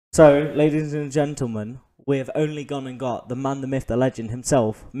So, ladies and gentlemen, we have only gone and got the man, the myth, the legend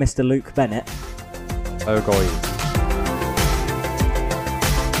himself, Mr. Luke Bennett. Oh, guys.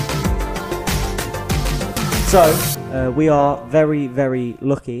 So, we are very, very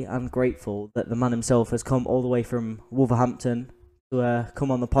lucky and grateful that the man himself has come all the way from Wolverhampton to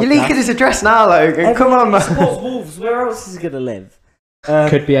come on the podcast. You're leaking his address now, Logan. Come on, man. Supports Wolves. Where else is he going to live?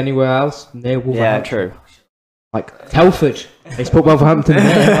 Could be anywhere else near Wolverhampton. Yeah, true. Like Telford. They support Wolverhampton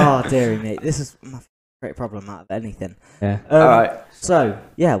there. Oh, dearie me. This is my great problem out of anything. Yeah. Alright. So,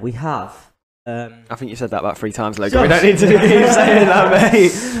 yeah, we have... I think you said that about 3 times, Logan. We don't need to keep saying that,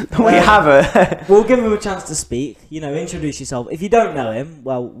 mate. We haven't. We'll give him a chance to speak. You know, introduce yourself. If you don't know him,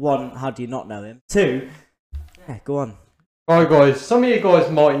 well, 1, how do you not know him? 2, yeah, go on. Hi guys, some of you guys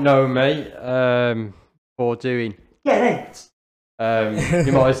might know me for doing Get it!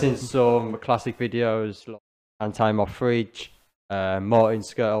 you might have seen some classic videos like Anti My Fridge, Martin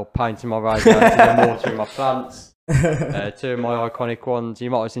Skirtle painting my radiators and watering my plants. 2 of my iconic ones. You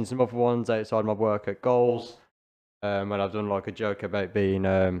might have seen some other ones outside my work at Goals, when I've done like a joke about being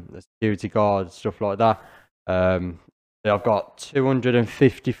a security guard, stuff like that. I've got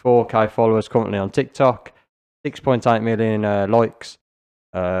 254k followers currently on TikTok, 6.8 million likes.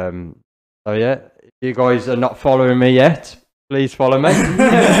 So yeah, if you guys are not following me yet, please follow me.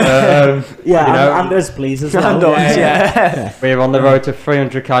 Yeah, you know, and us please as well. Yeah. We're on the road to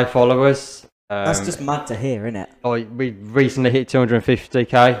 300k followers. That's just mad to hear, isn't it? Like, we recently hit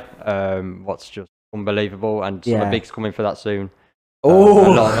 250k, what's just unbelievable, and some big's coming for that soon.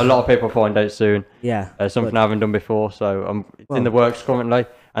 Oh, a lot of people find out soon. Yeah, something I haven't done before, so it's in the works currently,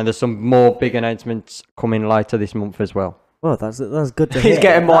 and there's some more big announcements coming later this month as well. Well, that's good to hear. he's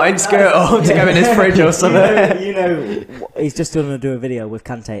getting Martin's skirt on to go in his fridge or something. You know, he's just going to do a video with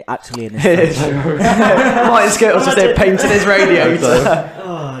Kante actually in his fridge. Martin's skirt was just there painting his radiator.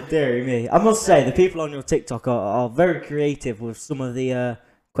 Oh, dearie me. I must say, the people on your TikTok are very creative with some of the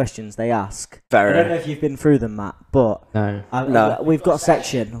questions they ask. I don't know if you've been through them, Matt, but No. we've got a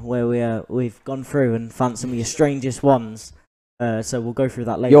section where we've gone through and found some of your strangest ones. So we'll go through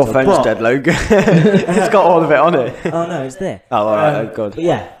that later. Your phone's dead, Logan. It's got all of it on it. Oh no, it's there. Oh, alright, good.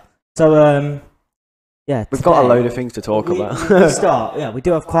 Yeah. So yeah, we've got a load of things to talk about. We start. Yeah, we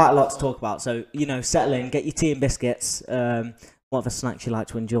do have quite a lot to talk about. So you know, settle in, get your tea and biscuits. What other snacks you like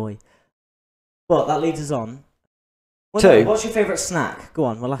to enjoy? But that leads us on. What's your favourite snack? Go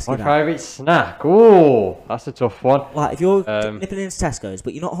on, we'll ask you that. My favourite snack? Oh, that's a tough one. Like if you're nipping into Tesco's,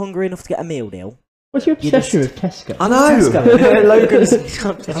 but you're not hungry enough to get a meal deal. What's your obsession with Tesco? I know. Logan's.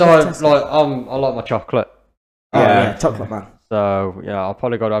 I like my chocolate. Yeah, chocolate man. So yeah, I'll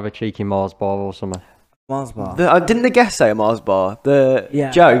probably got to have a cheeky Mars bar or something. Mars bar. Didn't the guest say a Mars bar? Joe.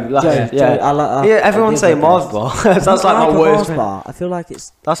 Yeah, everyone's saying Mars bar. That's like my worst. Mars bar. I feel like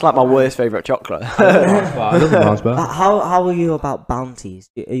it's. That's like my worst favourite chocolate. I love Mars bar. How are you about bounties?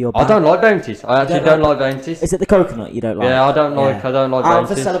 I don't like bounties. I actually don't like bounties. Is it the coconut you don't like? Yeah, I don't like Out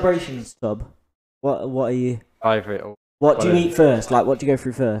bounties. of the celebrations tub, what are you? Favourite. What do you eat first? Like, what do you go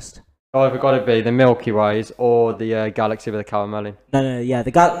through first? Either got to be the Milky Ways or the Galaxy with the caramel in. No, yeah,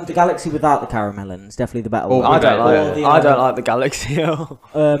 the Galaxy without the caramel is definitely the better one. I don't like the Galaxy.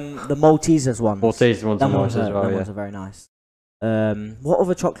 The Maltesers ones. Maltesers ones are nice as well. Them ones are very nice. What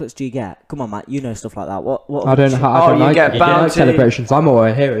other chocolates do you get? Come on, Matt, you know stuff like that. What I don't like celebrations. I'm more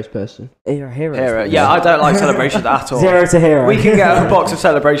a Heroes person. You're a hero. Yeah, I don't like celebrations at all. 0 to hero. We can get a box of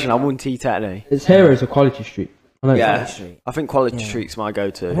celebration. I wouldn't eat any. It's Heroes or Quality Street. Yeah, Street. I think Quality Street's my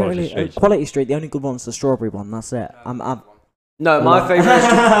go-to. Quality Street, the only good one's the strawberry one. That's it. No, my favourite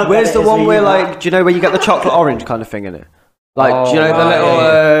is... Where's the one where, like, do you know where you get the chocolate orange kind of thing in it? Like, do you know the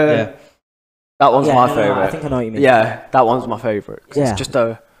little... That one's my favourite. I think I know what you mean. Yeah, that one's my favourite. It's just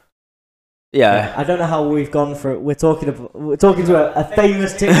a... Yeah. I don't know how we've gone for it. We're talking to a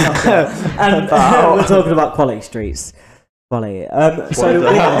famous TikToker, and we're talking about Quality Streets. Quality. So see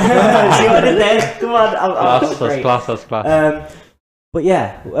what I did there? Come on, that's class. But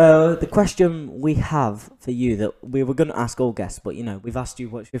yeah, the question we have for you that we were going to ask all guests, but you know, we've asked you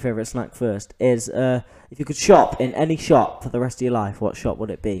what's your favourite snack first, is if you could shop in any shop for the rest of your life, what shop would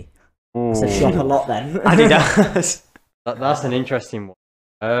it be? I said shop a lot then. Adidas. That's an interesting one.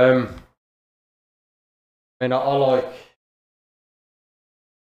 I mean, I like...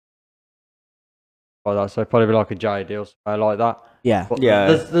 Oh, that's probably like a J deal. I like that. Yeah. But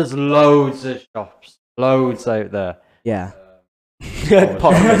there's loads of shops, loads out there. Yeah.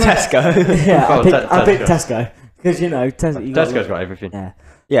 Apart from the Tesco. Yeah, I picked Tesco because you know Tesco's got everything. Yeah,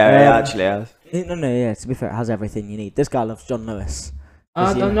 it actually has. No. Yeah. To be fair, it has everything you need. This guy loves John Lewis.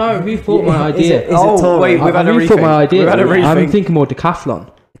 I don't know. Who thought my idea? Wait, we've had a rethink. My idea. I'm thinking more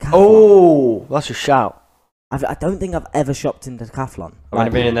Decathlon. Oh, that's a shout. I don't think I've ever shopped in Decathlon. I've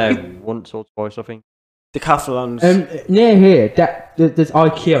only been in there once or twice, I think. Decathlon's. Near here, there's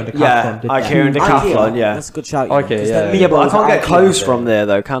IKEA on Decathlon. Yeah, IKEA and Decathlon, yeah. That's a good shout. IKEA, because yeah. Yeah, but I can't get IKEA clothes there. from there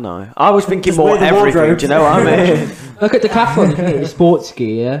though, can I? I was thinking Just more wear the everything. wardrobe. Do you know what I mean? Look at Decathlon. You can get your sports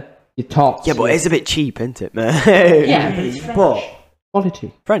gear, your tops. Yeah, but it's a bit cheap, isn't it, man? yeah, but it's French.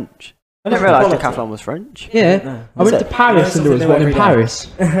 Quality. French. I didn't realise Quality. Decathlon was French. Yeah, No. I went to Paris and there was one in Paris.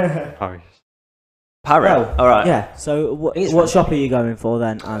 Paris. Paris. Well, All right. Yeah. So what shop are you going for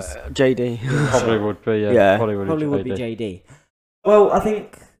then? As JD. Probably would be, yeah. Yeah. probably would be JD. Well, I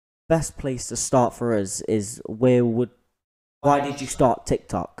think best place to start for us is why did you start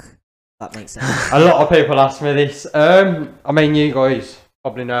TikTok? That makes sense. A lot of people ask me this. I mean, you guys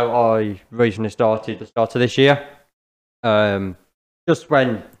probably know I recently started the start of this year. Just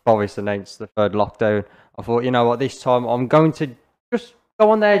when Boris announced the third lockdown, I thought, you know what, this time I'm going to just go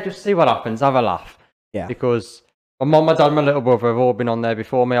on there, just see what happens, have a laugh. Yeah. Because my mum, my dad, and my little brother have all been on there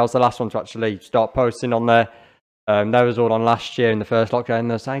before me. I was the last one to actually start posting on there. They was all on last year in the first lockdown.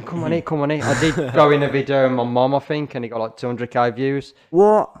 They were saying, come on in. I did go in a video with my mum, I think, and it got like 200k views.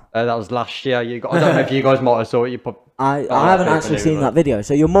 What? That was last year. I don't know if you guys might have saw it. I haven't actually seen that video.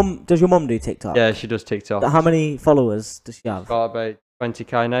 So does your mum do TikTok? Yeah, she does TikTok. How many followers does she have? Got about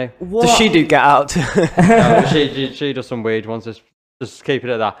 20k now. What? Does she do Get Out? No, she does some weird ones. Just keep it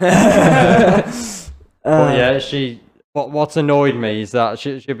at that. But yeah, what's annoyed me is that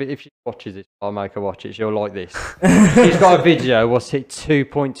she'll be, if she watches it, I'll make her watch it. She'll like this. She's got a video. What's hit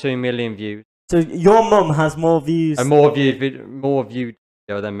 2.2 million views. So your mum has more views. And more viewed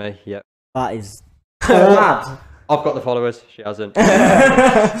video than me. Yeah. That is mad. I've got the followers. She hasn't.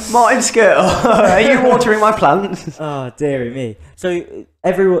 Martin Skirtle, are you watering my plants? Oh dearie me. So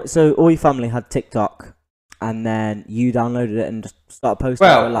all your family had TikTok, and then you downloaded it and just started posting.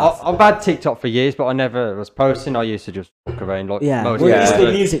 for a Well, laugh. I've had TikTok for years, but I never was posting. I used to just walk around like Yeah, most well, you used to do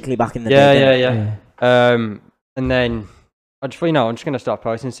people. Musically back in the day. Yeah. And then I just thought, I'm just going to start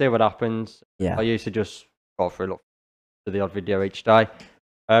posting, see what happens. Yeah. I used to just go for a look to the odd video each day.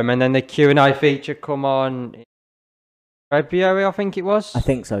 And then the Q&A feature come on in February, I think it was. I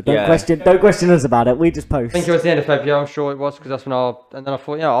think so. Don't question us about it. We just post. I think it was the end of February, I'm sure it was, because that's when and then I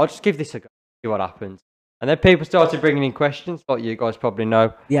thought, I'll just give this a go, see what happens. And then people started bringing in questions, like you guys probably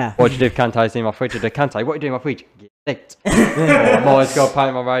know. Yeah. What do you do if Kante's in my fridge? I do Kante, what do you do in my fridge? Get licked. I'm always go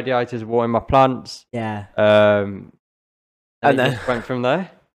paint my radiators, watering my plants. Yeah. And And it then just went from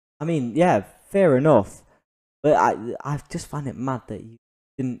there. I mean, yeah, fair enough. But I just find it mad that you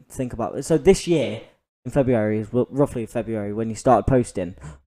didn't think about it. So this year, in February, roughly February, when you started posting,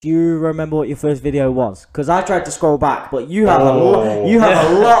 do you remember what your first video was? Because I tried to scroll back, but you have a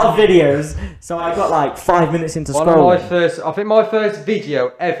lot of videos, so I got like 5 minutes into scrolling. I think my first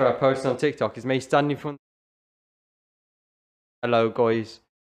video ever I posted on TikTok is me standing in front. Hello guys,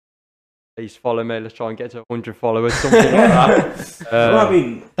 please follow me. Let's try and get to 100 followers, something like that. Well, I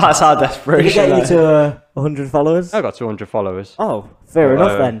mean, that's our did it desperation. get you to 100 followers? I got 200 followers. Oh, fair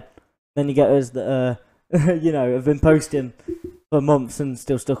enough then. Then you get us that have been posting for months and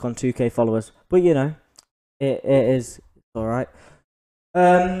still stuck on 2k followers. But it is all right.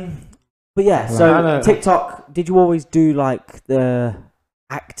 But yeah, so TikTok. Did you always do like the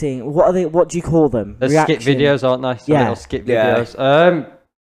acting? What are they? What do you call them? They're skit videos, aren't they? Some little skit videos.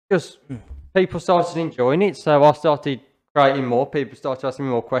 Just people started enjoying it, so I started creating more. People started asking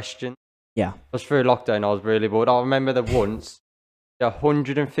me more questions. Yeah. Just through lockdown, I was really bored. I remember that once,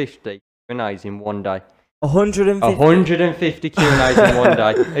 150 Q&As in one day. 150 Q&As in one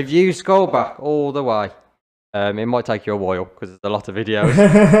day. If you scroll back all the way, it might take you a while because there's a lot of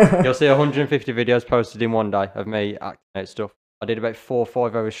videos. You'll see 150 videos posted in one day of me acting out stuff. I did about 4 or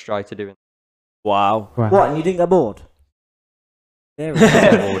 5 hours straight to doing. Wow. What? And you didn't get bored?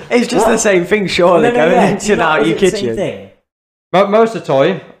 It's just the same thing, surely, going into and out your kitchen. Most of the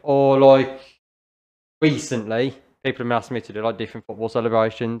time, or like recently, people have been asking me to do like different football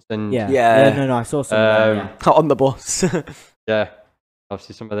celebrations and No, I saw some. On the bus. Yeah,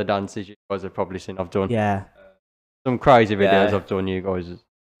 obviously some of the dances you guys have probably seen. I've done. Yeah. Some crazy videos I've done. You guys have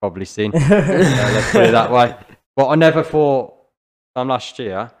probably seen. Let's put it that way. But I never thought last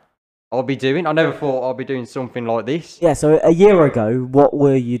year I never thought I'll be doing something like this. Yeah. So a year ago, what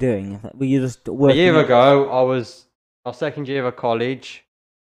were you doing? Were you just working? A year ago, I was my second year of college,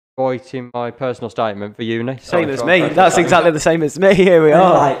 writing my personal statement for uni. Same as me. That's exactly the same as me. Here we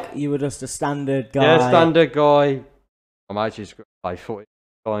are. Like you were just a standard guy. Yeah, standard guy. I'm actually just play 40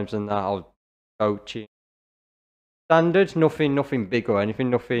 times and that. I was coaching. Standard, nothing big or anything.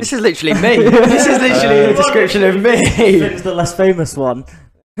 Nothing. This is literally me. This is literally the description of me. Finn's the less famous one.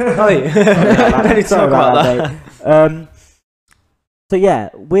 Oh, yeah. Don't talk about that. So yeah,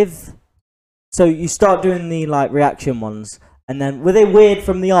 so you start doing the like reaction ones, and then were they weird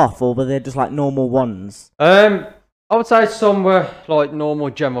from the off, or were they just like normal ones? I would say some were like normal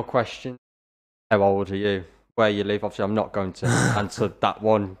general questions. How old are you? Where you live? Obviously, I'm not going to answer that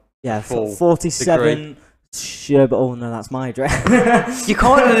one. Yeah, full 47. Sure, but oh no, that's my address. You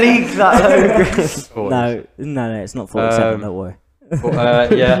can't leak that though. No, it's not 47. Don't worry.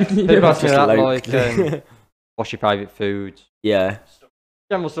 But, yeah, people ask me Just that, Luke. like, what's your favourite food? Yeah.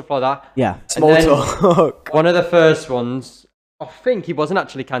 General stuff like that. Yeah. Small And then talk. One of the first ones, I think he wasn't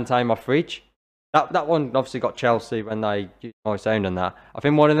actually can't time my fridge. That one obviously got Chelsea when they used my sound and that. I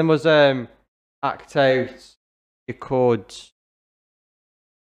think one of them was act out. You could.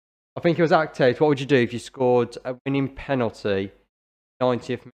 I think it was act out. What would you do if you scored a winning penalty,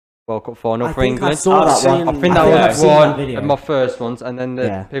 90th World Cup final for England? I saw that one. I think that was one of my first ones, and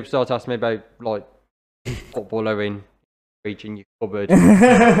then people started asking me about like footballer in reaching your cupboard.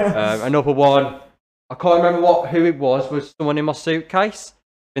 Another one, I can't remember who it was someone in my suitcase.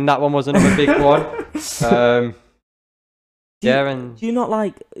 And that one was another big one. Do you not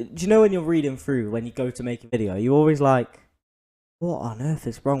like? Do you know when you're reading through when you go to make a video, you always like, what on earth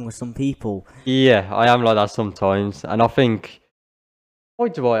is wrong with some people? Yeah, I am like that sometimes, and I think, why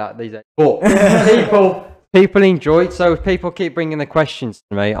do I act these days? But people enjoy it, so if people keep bringing the questions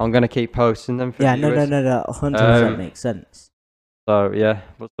to me, I'm going to keep posting them for viewers. No, 100% makes sense. So yeah,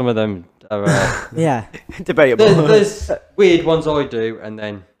 but some of them are yeah, debatable. There's weird ones I do, and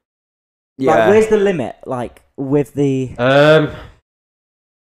then like, where's the limit? Like with the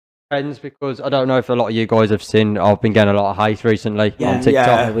depends, because I don't know if a lot of you guys have seen. I've been getting a lot of hate recently on TikTok.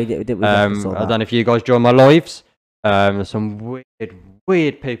 Yeah, we did. I don't know if you guys join my lives. There's some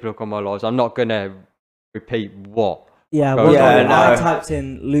weird people who come on my lives. I'm not gonna repeat what. Yeah, I typed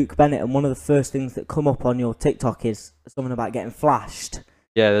in Luke Bennett, and one of the first things that come up on your TikTok is something about getting flashed.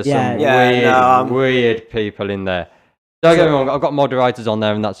 Yeah, there's some weird people in there. Don't get me wrong, I've got moderators on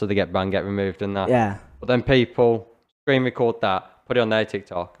there, and that's so they get banned, get removed, and that. Yeah. But then people screen record that, put it on their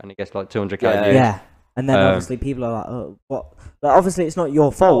TikTok, and it gets like 200k views. Yeah. And then obviously people are like, oh, what? But obviously it's not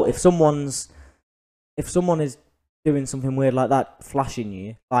your fault if someone is doing something weird like that, flashing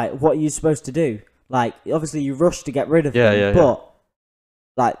you. Like, what are you supposed to do? Like, obviously you rush to get rid of them, but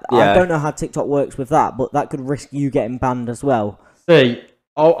like, I don't know how TikTok works with that, but that could risk you getting banned as well. See,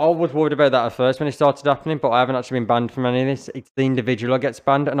 I was worried about that at first when it started happening, but I haven't actually been banned from any of this. It's the individual that gets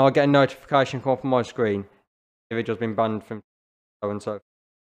banned, and I get a notification come up on my screen. The individual's been banned from so and so,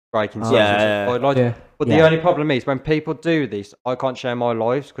 breaking guidelines. But the only problem is when people do this, I can't share my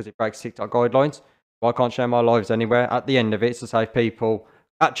lives because it breaks TikTok guidelines. So I can't share my lives anywhere. At the end of it, it's to say people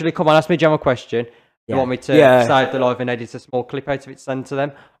actually come on, ask me a general question. You want me to save the live and edit a small clip out of it, send to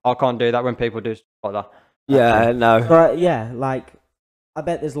them. I can't do that when people do stuff like that. Yeah, no. But yeah, like, I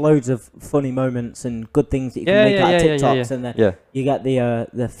bet there's loads of funny moments and good things that you can make out of TikToks, and then you get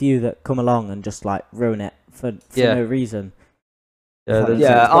the few that come along and just like ruin it for no reason.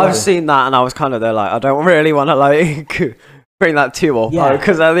 I've seen that, and I was kind of there like, I don't really want to like bring that too up,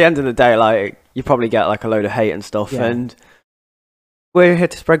 because at the end of the day, like, you probably get like a load of hate and stuff, and we're here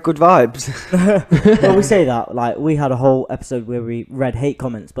to spread good vibes. Well, we say that, like, we had a whole episode where we read hate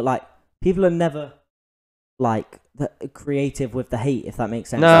comments, but like, people are never like creative with the hate, if that makes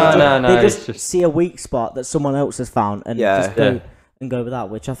sense. No. They just see a weak spot that someone else has found and just go with that,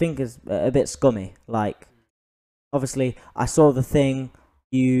 which I think is a bit scummy. Like, obviously, I saw the thing.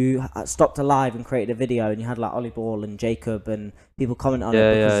 You stopped a live and created a video, and you had like Ollie Ball and Jacob and people comment on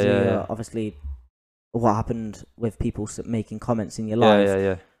it because obviously what happened with people making comments in your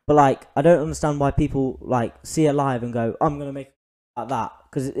live. But like, I don't understand why people like see a live and go, I'm gonna make it like that,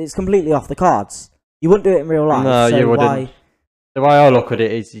 because it's completely off the cards. You wouldn't do it in real life. No, so you wouldn't. Why... The way I look at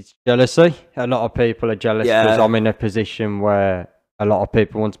it is it's jealousy. A lot of people are jealous because I'm in a position where a lot of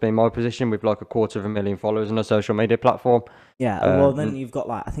people want to be in my position with like 250,000 followers on a social media platform. Yeah, well then you've got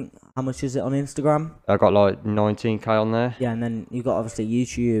like, I think, how much is it on Instagram? I got like 19k on there. Yeah, and then you've got obviously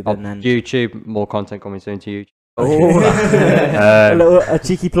YouTube, and then YouTube, more content coming soon to YouTube. A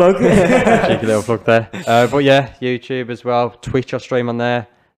cheeky plug. Cheeky little plug there. But yeah, YouTube as well. Twitch, I stream on there.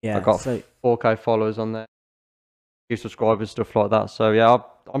 Yeah, I got 4k followers on there. Few subscribers, stuff like that. So yeah,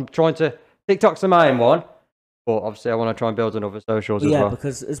 I'm trying to. TikTok's the main one, but obviously I want to try and build on other socials as well. Yeah,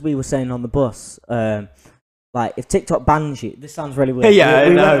 because as we were saying on the bus, like if TikTok bans you, this sounds really weird.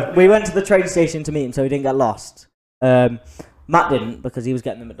 Yeah, we went to the train station to meet him, so we didn't get lost. Matt didn't because he was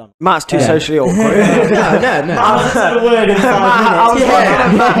getting the McDonald's. Matt's too socially awkward. no. I said a word in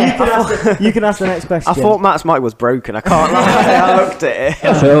 5 minutes. You can ask the next question. I thought Matt's mic was broken. I can't lie. I looked at it.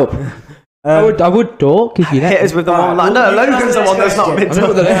 Shut up. I would talk if you hit us with the one like, no, Logan's the one that's not been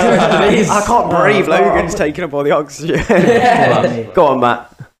done. I can't breathe. Logan's taking up all the oxygen. Go on,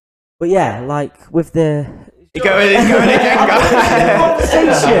 Matt. But yeah, like with the going again,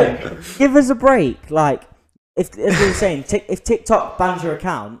 conversation, give us a break. Like, if as we were saying, if TikTok bans your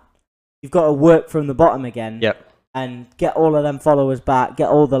account, you've got to work from the bottom again. Yep. And get all of them followers back, get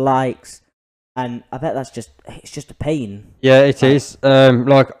all the likes, and I bet it's just a pain. Yeah, it is.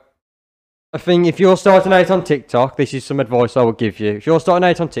 Like, I think if you're starting out on TikTok, this is some advice I would give you. If you're starting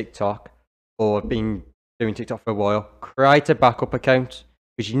out on TikTok or been doing TikTok for a while, create a backup account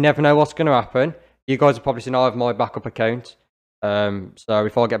because you never know what's going to happen. You guys have probably seen I have my backup account. So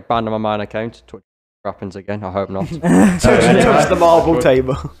if I get banned on my main account, touch happens again. I hope not. Touch the marble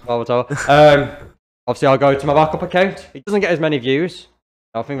table. Obviously, I'll go to my backup account. It doesn't get as many views.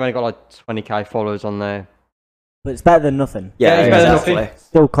 I think I've only got like 20k followers on there. But it's better than nothing. Yeah, it's better than nothing.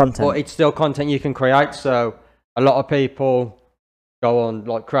 Still content. But it's still content you can create. So a lot of people go on,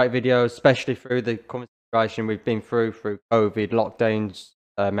 like, create videos, especially through the current situation we've been through COVID, lockdowns,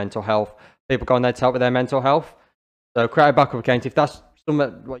 mental health. People go on there to help with their mental health. So create a backup account. If that's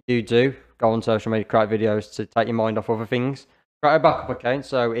something what you do, go on social media, create videos to take your mind off other things. Create a backup account.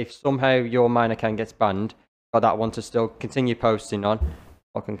 So if somehow your main account gets banned, got that one to still continue posting on.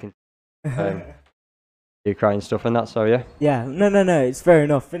 I can continue. Ukraine stuff and that, so yeah. Yeah, no, it's fair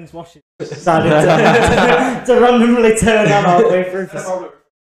enough. Finn's washing decided to randomly turn on halfway through.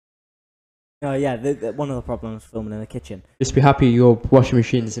 Oh yeah, one of the problems filming in the kitchen. Just be happy your washing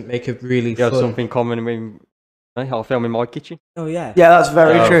machine doesn't make a really fun. Something common with I'll film in my kitchen. Oh yeah. Yeah, that's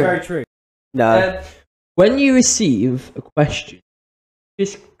very true. Very true. No. When you receive a question,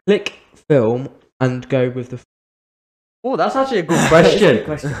 just click film and go with the. Oh, that's actually a good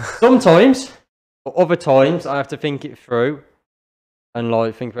question. Sometimes. But other times, I have to think it through and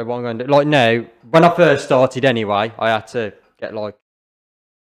like think about what I'm going to do. Like now, when I first started anyway, I had to get like,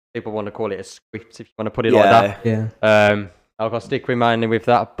 people want to call it a script if you want to put it like that. Yeah. I'll stick with mainly with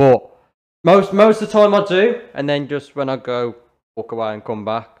that. But most of the time I do, and then just when I go walk away and come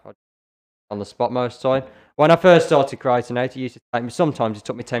back, I'm on the spot most of the time. When I first started creating it used to take me, sometimes it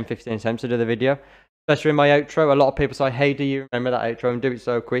took me 10-15 attempts to do the video. Especially in my outro, a lot of people say, hey, do you remember that outro, and do it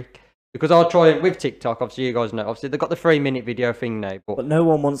so quick. Because I'll try it with TikTok, obviously you guys know, obviously they've got the 3-minute video thing now, but no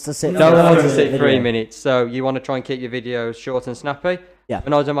one wants to sit. No one wants to sit 3 minutes, so you want to try and keep your videos short and snappy. Yeah.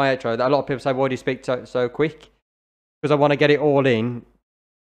 When I was on my outro, a lot of people say, why do you speak so quick? Because I want to get it all in.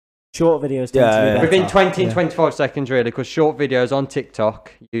 Short videos tend to be better. Within 20 and 25 seconds really, because short videos on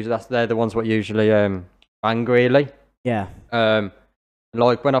TikTok, usually they're the ones what usually bang really. Yeah.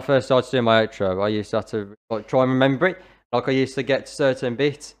 Like when I first started doing my outro, I used to have to like try and remember it. Like I used to get to certain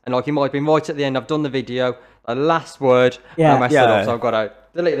bit, and like it might have been right at the end. I've done the video, the last word, I messed it up, so I've got to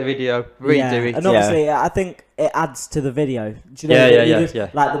delete the video, redo it. And obviously, I think it adds to the video. Do you know,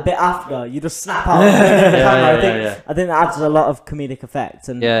 like the bit after, you just snap out. I think that adds a lot of comedic effect,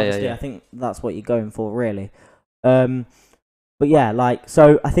 and obviously, I think that's what you're going for, really. But yeah, like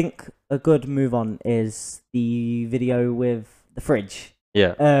so, I think a good move on is the video with the fridge.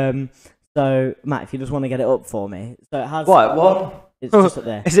 Yeah. So, Matt, if you just want to get it up for me. So it has... What? It's just up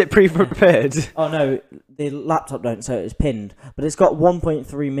there. Is it pre-prepared? Oh, no. The laptop don't, so it's pinned. But it's got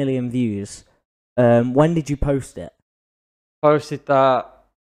 1.3 million views. When did you post it? Posted that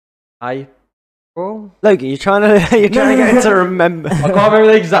April? Logan, you're trying to get him to remember. I can't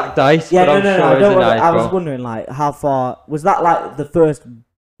remember the exact date, yeah, but I'm sure don't it's in worry. April. I was wondering, like, how far... Was that, like, the first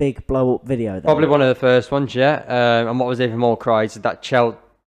big blow-up video? Then? Probably one of the first ones, yeah. And what was even more crazy, that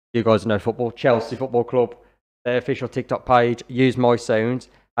you guys know football, Chelsea Football Club, their official TikTok page, used my sound,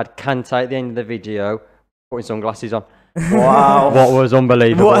 had Kante at the end of the video, putting sunglasses on. Wow. What was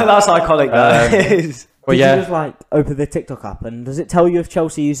unbelievable. That's iconic, that is. Did you just, like, open the TikTok app, and does it tell you if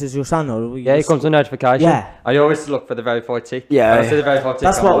Chelsea uses your channel? Yeah, it comes a notification. Yeah. I always look for the verified tick. Yeah. The verified tick.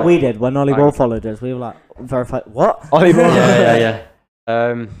 That's what we did when Ollie Ball followed us. We were like, verified, what? Ollie Ball? Yeah.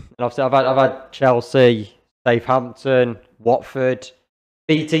 And obviously I've had Chelsea, Southampton, Watford,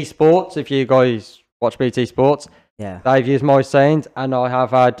 BT Sports, if you guys watch BT Sports. Yeah. They've used my sound, and I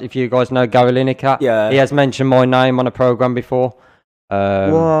have had, if you guys know Gary Lineker, he has mentioned my name on a programme before.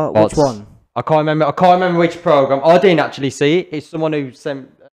 Which one? I can't remember which programme. I didn't actually see it. It's someone who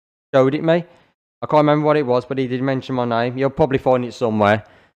showed it me. I can't remember what it was, but he did mention my name. You'll probably find it somewhere.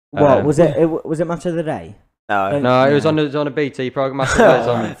 What was it? Was it Match of the Day? No. It was on a BT program.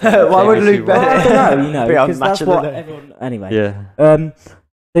 Why would Luke Well, I Bennett? don't know, because that's what everyone. Anyway. Yeah.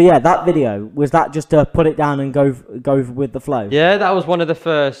 So yeah, that video, was that just to put it down and go with the flow? Yeah, that was one of the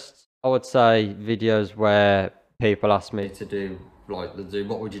first, I would say, videos where people asked me to do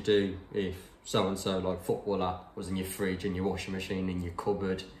what would you do if so and so, like footballer, was in your fridge and your washing machine in your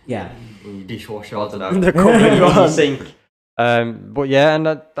cupboard, Yeah, in your dishwasher, I don't know, The cupboard in your one. sink. But yeah, and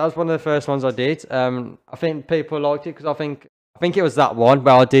that was one of the first ones I did. I think people liked it because I think it was that one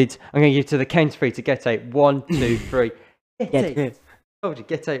where I'm going to give to the Kent free to get out. 1, 2, 3. Get out. Told you,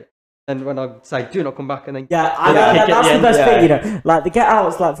 get out. And when I say do not come back, and then yeah, that's the best thing, you know. Like the get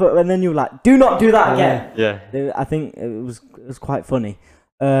out's like, and then you're like, do not do that again. Yeah. I think it was quite funny.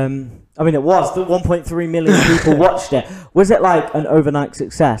 I mean, it was. The 1.3 million people watched it. Was it like an overnight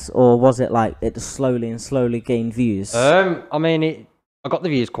success, or was it like it just slowly gained views? I mean, I got the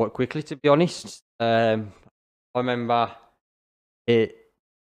views quite quickly, to be honest. I remember it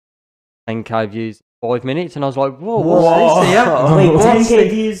 10k views in 5 minutes, and I was like, whoa, what's this here? Wait, What's 10k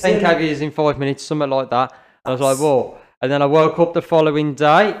views? 10k views in 5 minutes, something like that. And I was like, whoa. And then I woke up the following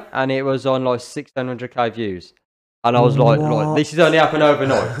day, and it was on like 600k views. And I was like, this has only happened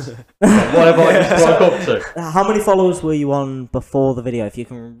overnight. What have I just woke up to? How many followers were you on before the video, if you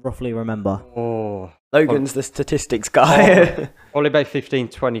can roughly remember? Oh, Logan's the statistics guy. probably about 15,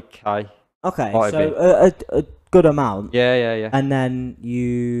 20k. Okay, Might have so a good amount. Yeah. And then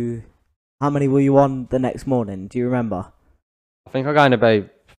how many were you on the next morning? Do you remember? I think I gained about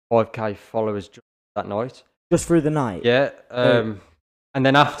 5k followers just that night. Just through the night? Yeah. And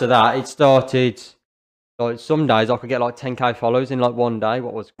then after that, it started. Like some days I could get like 10k followers in like one day.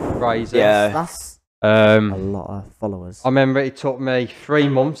 What was crazy. Yeah. That's a lot of followers. I remember it took me 3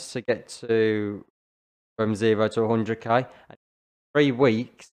 months to get from 0 to 100k. And 3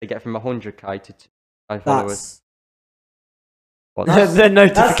 weeks to get from 100k to 2k followers. The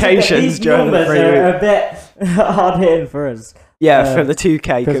notifications these during the numbers 3 are weeks. a bit hard hitting for us. Yeah, for the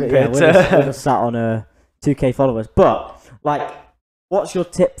 2k compared we're just sat on 2k followers. But like, what's your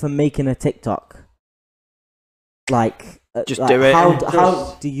tip for making a TikTok? Like, just do it.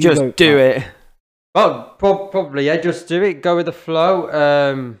 How do you just do it? Well, probably, yeah, just do it. Go with the flow.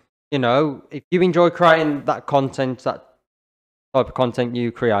 You know, if you enjoy creating that content, that type of content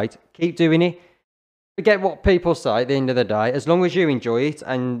you create, keep doing it. Forget what people say at the end of the day. As long as you enjoy it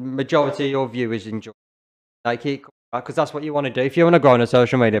and majority of your viewers enjoy it, like, keep coming back, because that's what you want to do. If you want to grow on a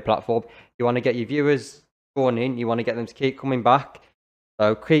social media platform, you want to get your viewers going in, you want to get them to keep coming back.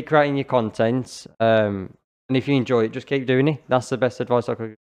 So keep creating your content. And if you enjoy it, just keep doing it. That's the best advice I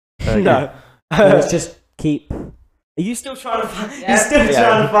could give. No. Let's just keep. Are you still trying to find? You're still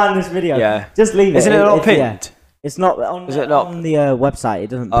trying to find this video. Yeah. Just leave it. Isn't it not pinned? Yeah. It's not on. Is it not on the website? It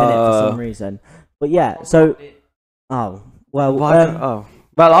doesn't pin it for some reason. But yeah. So. Oh well.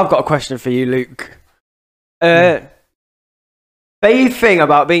 Well, I've got a question for you, Luke. Favorite thing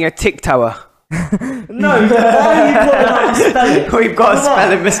about being a TikToker? No, why are you putting out spelling? We've got a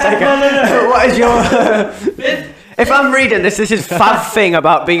spelling mistake. No. What is your... If I'm reading this is fab thing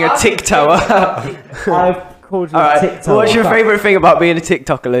about being a TikToker. I've called you a Alright, TikToker. what's your favourite thing about being a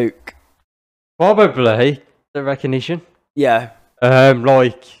TikToker, Luke? Probably the recognition. Yeah.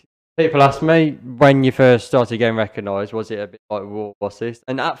 Like, people ask me when you first started getting recognised, was it a bit like, whoa, what's this?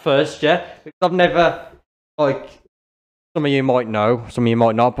 And at first, yeah, because I've never, like, some of you might know, some of you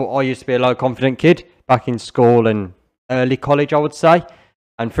might not, but I used to be a low confident kid back in school and early college, I would say.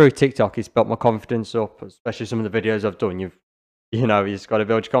 And through TikTok, it's built my confidence up, especially some of the videos I've done. You've just got to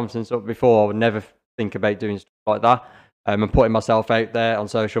build your confidence up. Before, I would never think about doing stuff like that. And putting myself out there on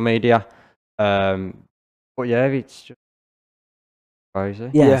social media. But yeah, it's just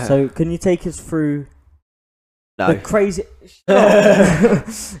crazy. Yeah, so can you take us through No. the crazy...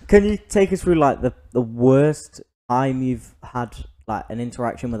 Can you take us through, like, the worst time you've had, like, an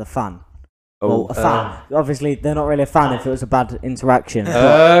interaction with a fan? Well, a fan. Obviously, they're not really a fan if it was a bad interaction.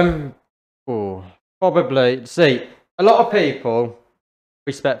 Probably. See, a lot of people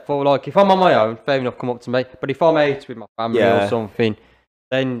respectful. Like, if I'm on my own, fair enough, come up to me. But if I'm out with my family or something,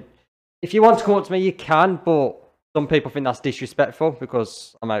 then if you want to come up to me, you can. But some people think that's disrespectful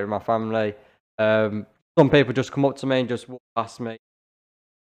because I'm out with my family. Some people just come up to me and just walk past me.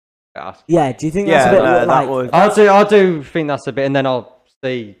 Yeah, do you think that's a bit like... I do think that's a bit, and then I'll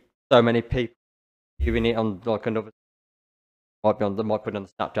see so many people doing it on like another, might put it on the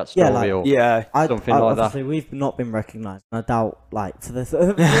Snapchat story or something like that. Obviously, we've not been recognised. I doubt, like, for the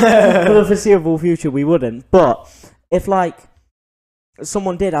for the foreseeable future, we wouldn't. But if like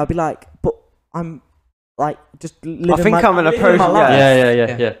someone did, I'd be like, but I'm like just living I think my, I'm in a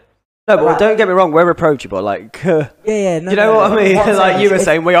process. Yeah. No, but don't get me wrong, we're approachable. Like, yeah. No, you know what I mean? Like you were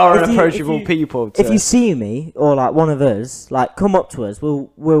saying, we are an approachable people. If you see me or like one of us, like come up to us,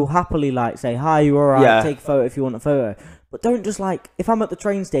 we'll happily like say hi, you alright? Yeah. Take a photo if you want a photo. But don't just like if I'm at the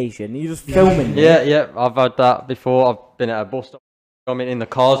train station, you just filming me. Yeah. I've had that before. I've been at a bus stop. I'm in the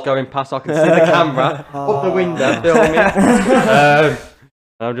cars going past. I can see the camera up the window filming.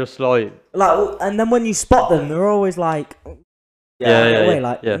 I'm just like, and then when you spot them, they're always like.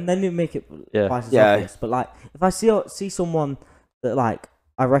 And then you make it twice as obvious. But like, if I see someone that like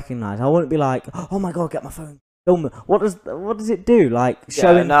I recognize, I wouldn't be like, oh my god, get my phone, film it. What does it do? Like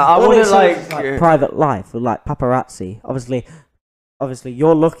showing? No, I wouldn't like private life or like paparazzi. Obviously,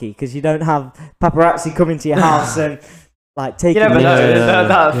 you're lucky because you don't have paparazzi coming to your house and like taking. You never know.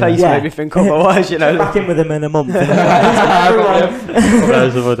 That face made me think otherwise. You know, back in with them in a month.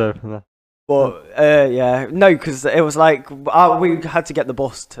 But no, because it was like we had to get the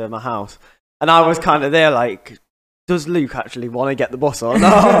bus to my house, and I was kind of there like, does Luke actually want to get the bus or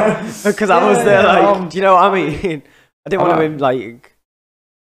not? Because I was there like, do you know what I mean? I didn't want him like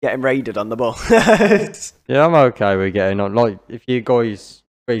getting raided on the bus. Yeah, I'm okay with getting on. Like, if you guys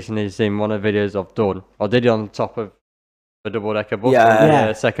recently seen one of the videos I've done, I did it on top of a double-decker bus on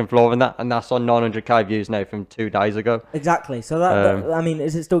the second floor, and that's on 900k views now from 2 days ago. Exactly. So that I mean,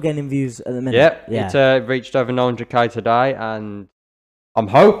 is it still getting views at the minute? Yeah. It reached over 900k today, and I'm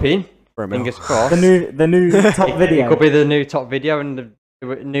hoping, fingers crossed, the new top video. It could be the new top video and the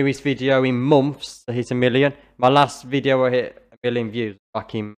newest video in months to hit 1 million. My last video hit 1 million views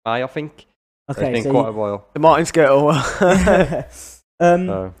back in May, I think. Okay, it's been quite a while. The Martin Skittle.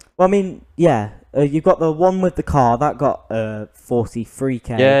 Well, I mean, yeah. You've got the one with the car that got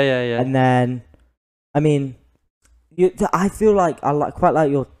 43k. Yeah. And then, I mean, I feel like quite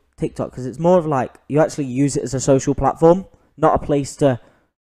like your TikTok because it's more of like you actually use it as a social platform, not a place to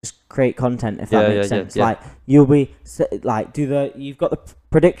just create content. If that makes sense. Yeah. Like you'll be like you've got the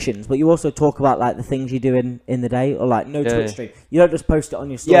predictions, but you also talk about like the things you do in the day, or like Twitch stream. You don't just post it on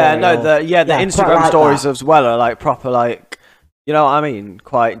your story. The Instagram stories as well are like proper like. You know what I mean?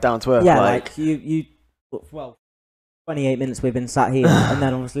 Quite down to earth. Yeah, like you. Well, 28 minutes we've been sat here, and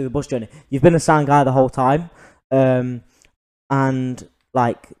then obviously the bus journey. You've been a sound guy the whole time, and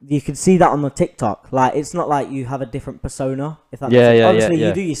like you can see that on the TikTok. Like it's not like you have a different persona. If that makes sense. Obviously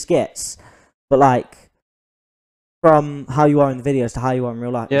you do your skits, but like from how you are in the videos to how you are in real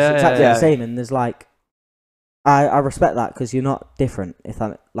life, it's exactly the same. And there's like, I respect that because you're not different. If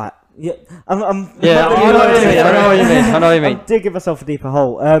that like. Yeah, I know what you mean. I'm digging myself a deeper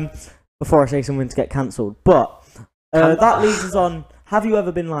hole before I say something to get cancelled. But that leads us on. Have you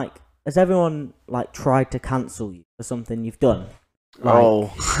ever been like? Has everyone like tried to cancel you for something you've done? Like,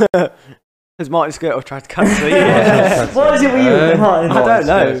 has Martin Skittle tried to cancel you? What is it with you, Martin? I don't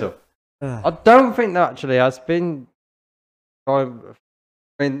know. I don't think that actually has been. I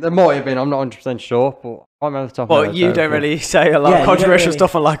mean, there might have been. I'm not 100% sure, but I can't remember the top. Well, you don't really say a lot of controversial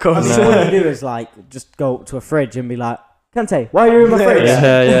stuff on like us. So what you do is like just go up to a fridge and be like, "Kante, why are you in my fridge?"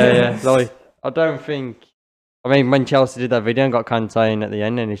 Yeah. Like, I don't think. I mean, when Chelsea did that video and got Kante in at the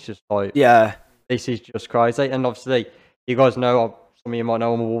end, and it's just like, this is just crazy. And obviously, you guys know, some of you might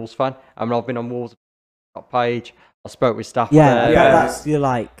know, I'm a Wolves fan. I mean, I've been on Wolves page. I spoke with staff. Yeah. That's you're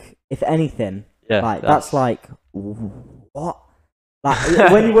like, if anything, like that's like what.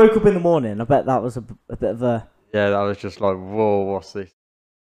 Like when you woke up in the morning, I bet that was a bit of a. Yeah, that was just like, whoa, what's this?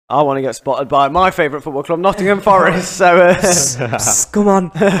 I want to get spotted by my favourite football club, Nottingham Forest. So come on.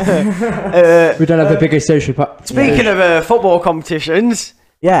 We don't have the biggest social. Speaking of football competitions,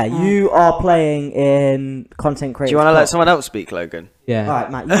 you are playing in content creators. Do you want to let someone else speak, Logan? Yeah. All right,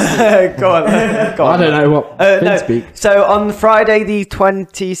 Matt. You speak. Go on. I don't know what. Speak. So on Friday the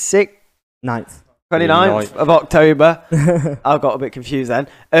 26th. 29th of October. I got a bit confused then.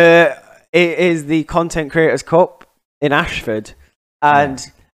 It is the Content Creators Cup in Ashford, and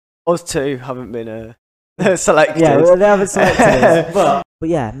us two haven't been selected. Yeah, they haven't selected us. But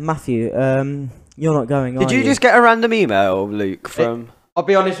yeah, Matthew, you're not going. Did you just get a random email, Luke? From I'll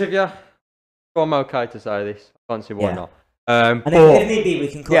be honest with you. I'm okay to say this. I can't see why not. And if need be, we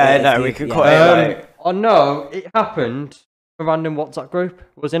can cut it. We can cut it. I know it happened. A random WhatsApp group.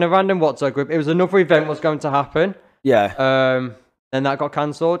 It was in a random WhatsApp group. It was another event was going to happen. Yeah. Then that got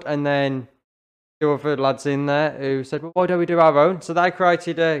cancelled, and then 2 other lads in there who said, "Well, why don't we do our own?" So they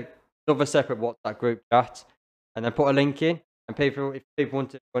created another separate WhatsApp group chat, and then put a link in. And if people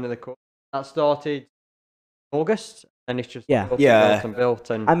wanted to join the cup, that started in August, and it's just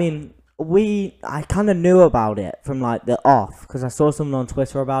built. And I mean, I kind of knew about it from like the off because I saw someone on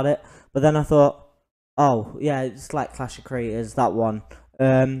Twitter about it, but then I thought. Oh, yeah, it's like Clash of Creators, that one.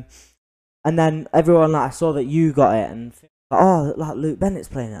 and then everyone, like, I saw that you got it, and oh, like Luke Bennett's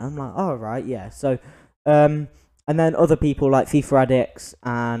playing it. I'm like, oh right, yeah. So, and then other people like FIFA Addicts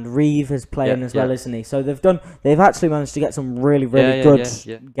and Reeve is playing as well, isn't he? So they've actually managed to get some really good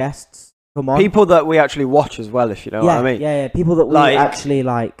guests. Come on. People that we actually watch as well, if you know what I mean. Yeah, people that we actually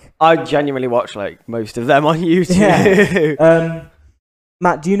like. I genuinely watch like most of them on YouTube. Yeah.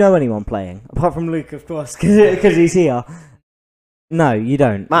 Matt, do you know anyone playing apart from Luke, of course, because he's here? No, you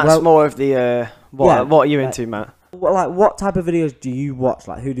don't. Matt's more of the what are you into, Matt? Well, like, what type of videos do you watch?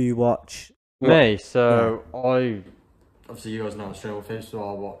 Like, who do you watch? Me, so I obviously you guys know I'm streaming with, so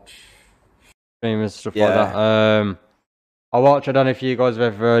I watch streamers stuff like that. I don't know if you guys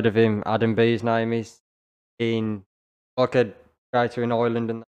have ever heard of him. Adam B's name is in like a creator in Ireland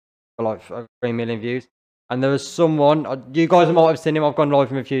and for like over 3 million views. And there was someone you guys might have seen him. I've gone live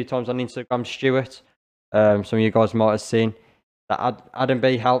with him a few times on Instagram. Stuart, some of you guys might have seen that. Adam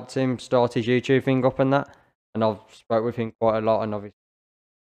B helped him start his YouTube thing up and that. And I've spoke with him quite a lot, and obviously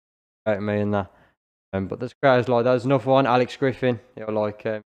about me and that. But there's creators like that. There's another one, Alex Griffin. You'll like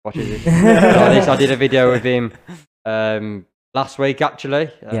watches it. I did a video with him last week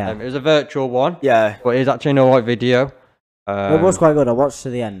actually. It was a virtual one. Yeah, but it was actually an alright video. It was quite good. I watched to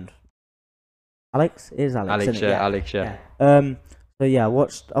the end. Alex is Alex. Alex, Alex, yeah. So yeah, I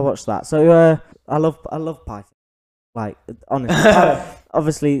watched that. So I love Python. Like, honestly,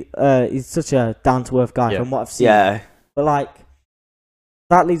 obviously, he's such a down-to-earth guy from what I've seen. Yeah. But, like,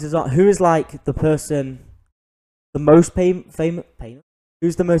 that leads us on. Who is, like, the person, the most famous?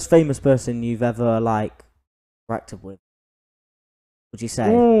 Who's the most famous person you've ever, like, interacted with? Would you say?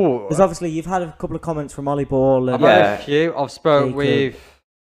 Because obviously you've had a couple of comments from Ollie Ball. And, I've had a few. I've spoke with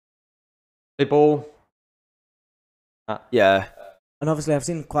Ollie Ball. Yeah. And obviously, I've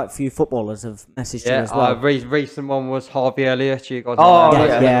seen quite a few footballers have messaged you as well. Recent one was Harvey Elliott. You guys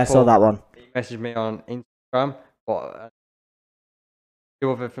I saw that one. He messaged me on Instagram, but two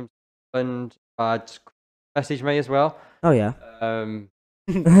of it from Scotland had messaged me as well. Oh yeah.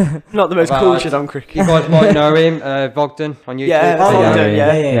 Not the most cautious on cricket. You guys might know him, Vogden on YouTube.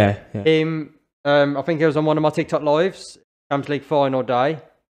 Yeah. Him, I think he was on one of my TikTok lives, Champions League final day.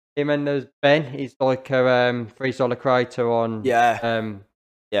 Him and there's Ben. He's like a freestyler creator on.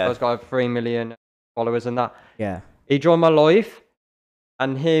 He's got 3 million followers and that. Yeah. He joined my live,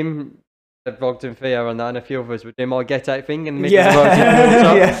 and him, Vogden Theo, and that, and a few others were doing my get out thing in the middle of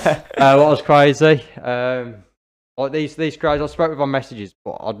the what was crazy. Like these guys, I spoke with on messages,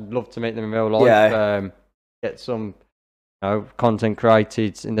 but I'd love to meet them in real life. Get some, content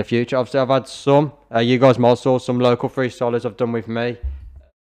created in the future. Obviously, I've had some. You guys might saw some local freestylers I've done with me.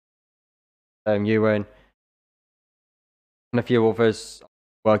 You and a few others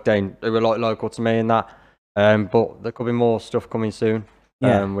worked in. They were like local to me and that. But there could be more stuff coming soon.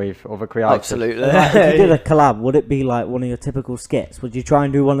 With other creators. Absolutely. Like, if you did a collab, would it be like one of your typical skits? Would you try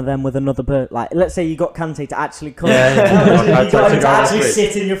and do one of them with another person? Like, let's say you got Kante to actually come. You got him to actually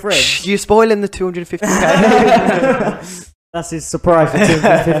sit in your fridge. You're spoiling the 250k. That's his surprise for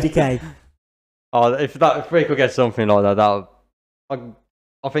 250k. Oh, if we could get something like that,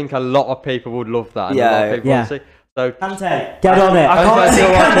 I think a lot of people would love that. And a lot of people would see. So Kante, get on it. I can't see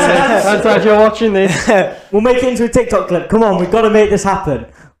Kante, if you're watching this. We'll make it into a TikTok clip. Come on, we've got to make this happen.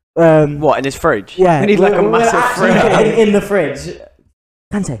 What, in his fridge? Yeah. We need like a massive fridge. In the fridge.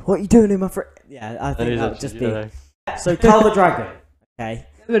 Kante, what are you doing in my fridge? Yeah, I think that would just be... So, Cal the Dragon. Okay.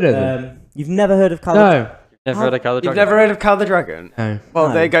 You've never heard of Cal the Dragon? Never heard of Cal the Dragon? You've never heard of Cal the Dragon? No.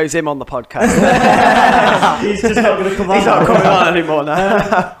 Well, there goes him on the podcast. He's just not going to come on. He's not coming on anymore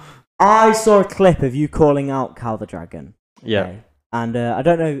now. I saw a clip of you calling out Cal the Dragon. Yeah. Okay? And I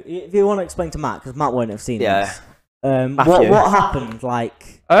don't know if you want to explain to Matt, because Matt won't have seen this. What happened?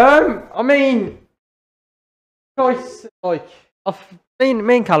 Like, I mean, guys, like,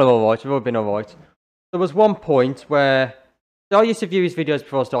 me and Cal are alright. We've all been alright. There was one point where I used to view his videos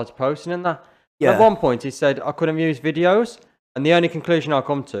before I started posting and that. Yeah. At one point, he said I couldn't view his videos, and the only conclusion I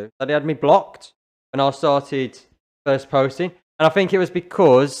come to that he had me blocked when I started first posting. And I think it was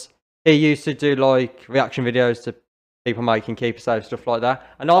because he used to do like reaction videos to people making keeper safe stuff like that,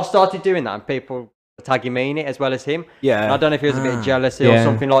 and I started doing that, and people were tagging me in it as well as him. Yeah. And I don't know if he was a bit of jealousy or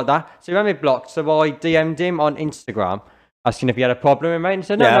something like that. So he had me blocked. So I DM'd him on Instagram asking if he had a problem with me, and he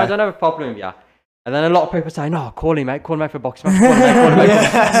said, "No, I don't have a problem with you." And then a lot of people say, "No, call him out for box match, call him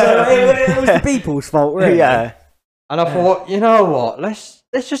out." So it was the people's fault, really. Yeah. And I thought, you know what? Let's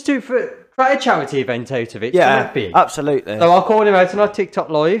just do it create a charity event out of it. Yeah, absolutely. So I called him out on our TikTok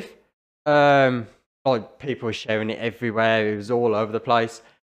live. Like people were sharing it everywhere. It was all over the place.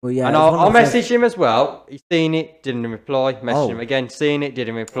 Well, yeah, and I'll message him as well. He's seen it, didn't reply. Message him again, seen it,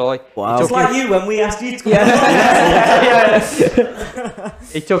 didn't reply. Wow. It's like you when we asked you to.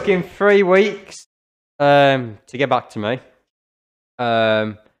 It took him 3 weeks to get back to me.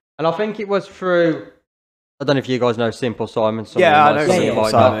 And I think it was through. I don't know if you guys know Simple Simon. Yeah, I know Simple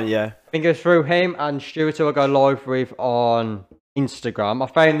Simon. Yeah. I think it was through him and Stuart, who I go live with on Instagram. I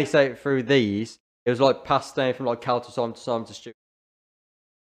found this out through these. It was like passed down from like Cal to Simon to Stuart.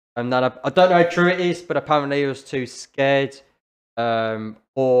 And then I don't know how true it is, but apparently he was too scared.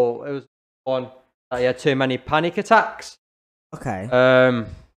 Or it was one that he had too many panic attacks. Okay. So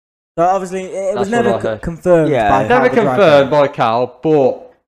obviously it was That's never confirmed. Yeah. by Never Cal the confirmed driver. by Cal,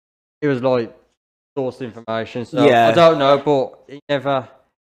 but it was like sourced information. So Yeah. I don't know, but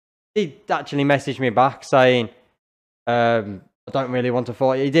he actually messaged me back saying, I don't really want to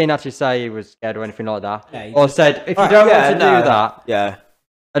fight. He didn't actually say he was scared or anything like that. Yeah, Or said, if you don't want to do that, Yeah.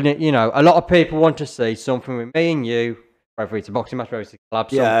 and you know, a lot of people want to see something with me and you, whether it's a boxing match, whether it's a collab,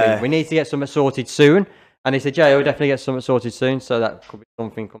 something. We need to get something sorted soon. And he said, yeah, we'll definitely get something sorted soon. So that could be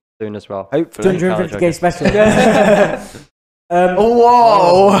something coming soon as well. Hopefully. 250k special.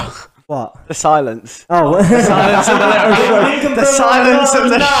 Whoa! What? The silence. Oh. The silence of the little shrub. The silence of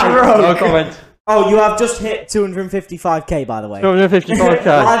the No shrub. comment. Oh, you have just hit 255k, by the way. 255k.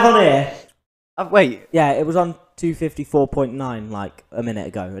 Live on here. Wait. Yeah, it was on 254.9 like a minute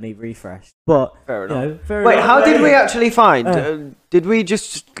ago, and he refreshed. But Fair you enough. know, fair Wait, enough. how did we actually find? Did we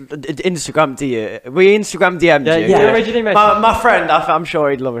just Instagram you? We Instagram DM'd you. You originally messaged. My friend, I'm sure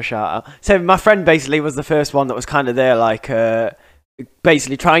he'd love a shout out. So my friend basically was the first one that was kind of there, like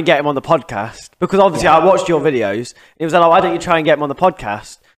basically try and get him on the podcast, because obviously I watched your videos. He was like, why don't you try and get him on the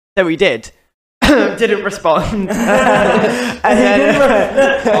podcast? So we did. Didn't respond. And then,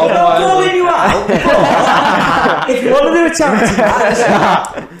 I'm not calling you out. But if you want to do a charity match,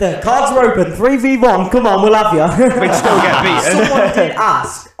 the cards are open. 3v1. Come on, we'll have you. we'd still get beaten. Someone did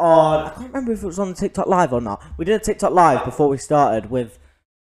ask on. I can't remember if it was on TikTok Live or not. We did a TikTok Live before we started with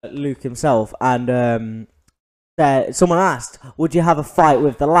Luke himself, and someone asked, "Would you have a fight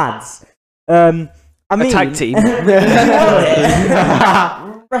with the lads?" I mean, A tag team.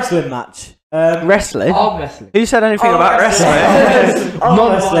 wrestling match. Wrestling? Arm wrestling. Who said anything about wrestling?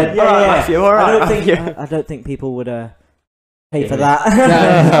 Arm wrestling. Yeah, Alright, yeah. Matthew, alright, I don't think people would pay for that.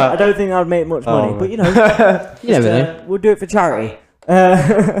 I don't think I'd make much money, but you know, You never know. we'll do it for charity.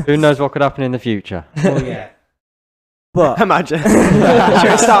 Who knows what could happen in the future? Oh yeah. But Imagine. Should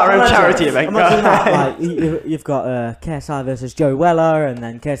we start our own charity event? imagine that, like, you've got KSI versus Joe Weller, and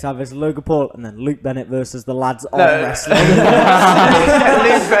then KSI versus Logan Paul, and then Luke Bennett versus the lads on wrestling.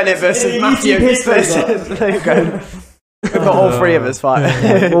 Luke Bennett versus Yeah, Matthew YouTube history. versus Luke. We've got all three of us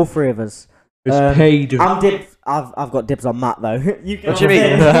fighting. All three of us. It's paid. I've got dibs on Matt though. You can What do you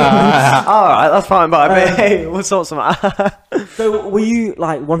have mean? it. Alright, that's fine by me. We'll sort some out. So were you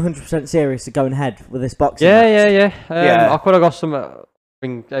like 100% serious to going ahead with this boxing? Yeah. Yeah. I could have got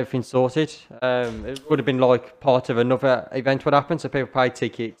everything sorted. It would have been like part of another event would happen, so people pay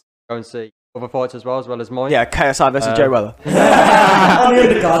tickets, go and see other fights as well as mine. Yeah, KSI versus Joe Weller. On the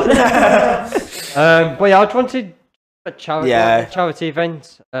undercard. But yeah, I just wanted a charity, Yeah. like a charity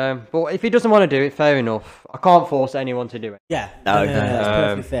event. But if he doesn't want to do it, fair enough. I can't force anyone to do it. Yeah. No. That's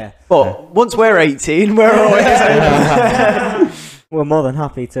perfectly fair. But once we're 18, we're always We're more than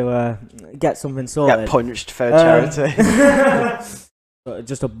happy to get something sorted. get punched for charity.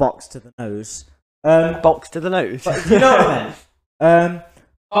 Just a box to the nose. Box to the nose. But you know what I meant?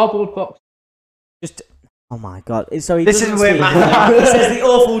 Cardboard box. Just oh my god! So he This doesn't is where speak. Matt- He says the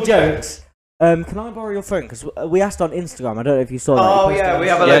awful jokes. Can I borrow your phone? Because we asked on Instagram. I don't know if you saw that. Oh You posted yeah, on we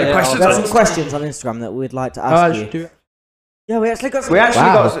have a Instagram. load of Yeah, questions. We have on some Instagram. questions on Instagram that we'd like to I ask just you. do it. Yeah, we actually got some. We actually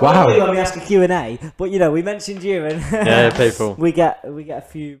Wow, got. wow. Normally when we ask a Q&A, but you know, we mentioned you and Yeah, people. we get a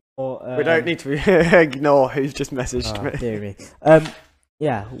few more. We don't need to ignore who's just messaged me. Dear me.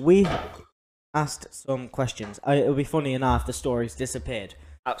 Yeah, we asked some questions. It'll be funny enough if the stories disappeared.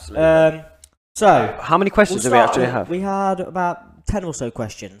 Absolutely. So How many questions do we actually have? We had about 10 or so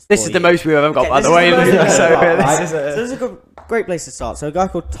questions. This for is the you. most we've ever got, Okay, by this the is way. the most we've ever So got, this right? is So this is a great place to start. So a guy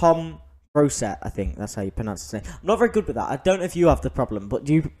called Tom Brosett, I think that's how you pronounce his name. I'm not very good with that. I don't know if you have the problem, but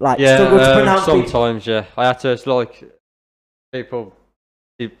do you struggle to pronounce people? sometimes, yeah. I had to, it's like, people,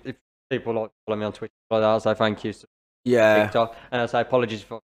 if people like follow me on Twitter like that, I'll say thank you to Yeah. TikTok, and I'll say apologies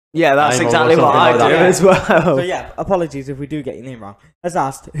for. Yeah, that's Name or exactly what something I like do that. as well. So yeah, apologies if we do get your name wrong. As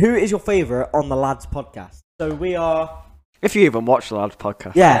asked, who is your favourite on the Lads podcast? So we are... If you even watch the Lads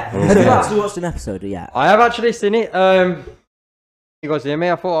podcast. Yeah. Have you Yeah. actually watched an episode yet? I have actually seen it. You guys hear me?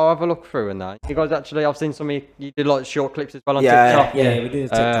 I thought I'll have a look through and that. You guys actually, I've seen some of you did like short clips as well on TikTok. Yeah, we do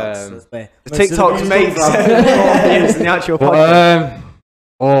the TikToks. The TikToks makes more views than the actual podcast.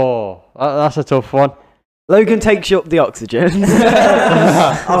 That's a tough one. Logan takes you up the oxygen.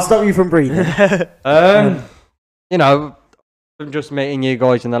 I'll stop you from breathing. You know, from just meeting you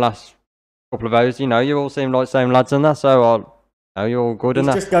guys in the last couple of hours, you know, you all seem like same lads and that, so you're all good and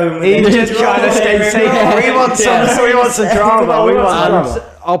that. Just going with He's just trying to stay safe. We want some drama.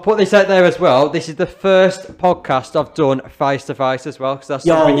 I'll put this out there as well. This is the first podcast I've done face to face as well, because that's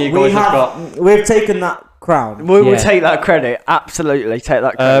something you guys have got. We've taken that crown. We will take that credit. Absolutely take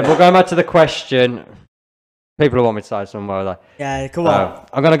that credit. We're going back to the question. People who want me to say somewhere, like. Yeah, come on.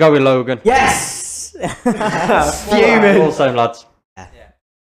 I'm going to go with Logan. Yes! Fuming. All same lads.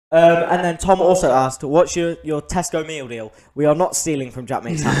 And then Tom also asked, what's your Tesco meal deal? We are not stealing from Jack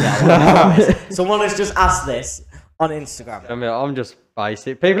Mate's happy hour, I promise. Someone has just asked this on Instagram. I mean, I'm just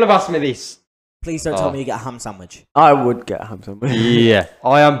basic. People have asked me this. Please don't tell me you get a ham sandwich. I would get a ham sandwich. Yeah,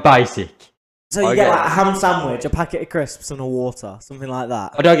 I am basic. So you get like a ham sandwich, a packet of crisps and a water, something like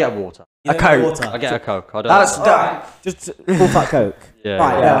that. I don't get water. You don't get water? I get a Coke. I don't That's just full fat Coke. Yeah.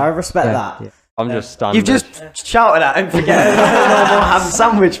 Right, I respect that. Yeah. I'm just standing. You've just shouted at him for getting a normal ham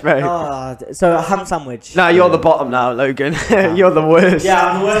sandwich, mate. So a ham sandwich. No, you're the bottom now, Logan. You're the worst. Yeah,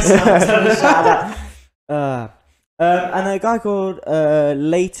 I'm the worst. And a guy called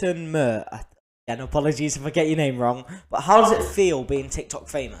Leighton Mur. Again, apologies if I get your name wrong. But how does it feel being TikTok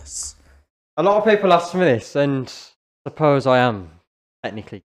famous? A lot of people ask me this, and suppose I am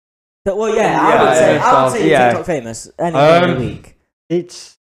technically. Well, I would say you're TikTok famous any day of the week.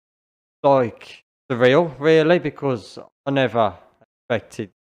 It's like surreal, really, because I never expected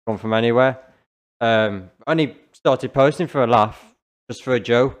to come from anywhere. Only started posting for a laugh, just for a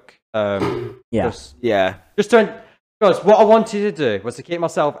joke. Just to, because what I wanted to do was to keep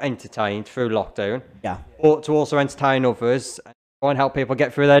myself entertained through lockdown. Yeah. But to also entertain others and try and help people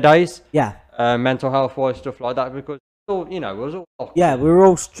get through their days. Yeah. Mental health wise, stuff like that, because you know, it was all lockdown. Yeah, we were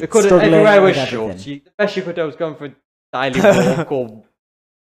all struggling. Everywhere was short. The best you could do was going for a daily walk or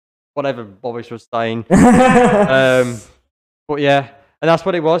whatever Bobbish was saying. But yeah, and that's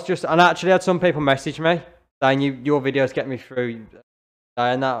what it was. And I actually had some people message me saying your videos get me through,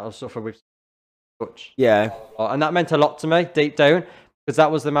 and that I suffer with touch. Yeah, and that meant a lot to me deep down, because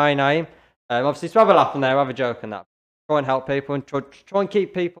that was the main aim. Obviously, to have a laugh in there, have a joke and that. Try and help people and try and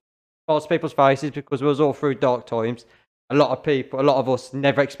keep people's faces, because we was all through dark times. A lot of us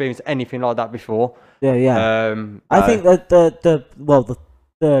never experienced anything like that before. Yeah. I think that the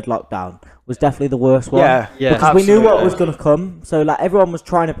third lockdown was definitely the worst one. Yeah, because absolutely. we knew what was going to come. So like everyone was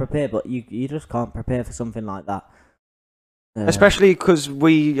trying to prepare, but you just can't prepare for something like that. Especially because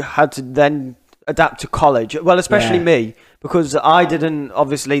we had to then adapt to college. Well, especially me, because I didn't.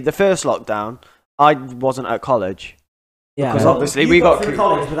 Obviously, the first lockdown, I wasn't at college. Yeah, because obviously we got through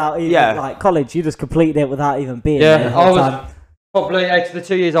college without even like college. You just completed it without even being there. Yeah, I was probably out of the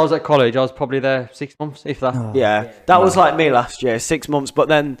 2 years I was at college. I was probably there 6 months, if that. That was like me last year, 6 months. But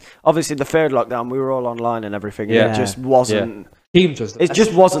then obviously the third lockdown, we were all online and everything. Yeah, and it just wasn't. Teams was. It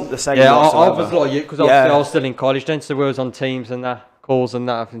just wasn't the same. Yeah, I was like you, because I was still in college then, so we was on Teams and that. Calls and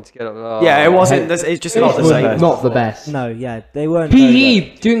that, having to get up. Yeah, it wasn't. It's just not the same. Not the best. No, yeah, they weren't.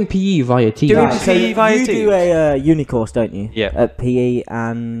 PE, doing PE via Teams. You do a uni course, don't you? Yeah. At PE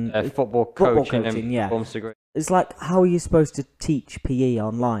and football coaching and It's like, how are you supposed to teach PE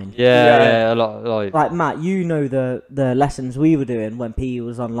online? Yeah, a lot. Like Matt, you know the lessons we were doing when PE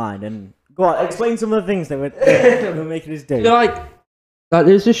was online, and go on, explain some of the things they were making us do. Like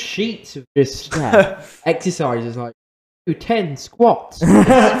there's just sheets of just exercises like. 10 squats.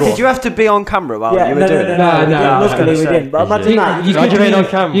 Did you have to be on camera while you were doing it? No. Luckily we didn't. But imagine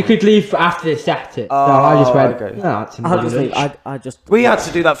that. You could leave after they sat it. I just went. Okay. No, it's we had to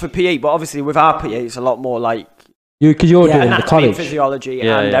do that for PE, but obviously with our PE, it's a lot more like because you're doing the college physiology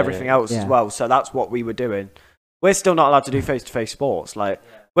and everything else as well. So that's what we were doing. We're still not allowed to do face-to-face sports. Like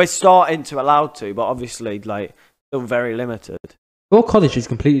we're starting to allow to, but obviously like still very limited. Your college is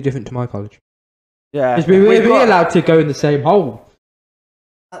completely different to my college. Yeah, because we're allowed to go in the same hole.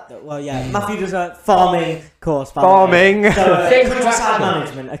 Well, yeah, Matthew does a farming course. Farming. So, countryside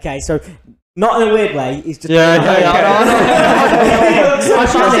management. Okay, so not in a weird way. He's just I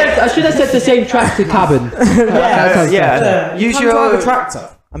should have said the same tractor cabin. You should drive a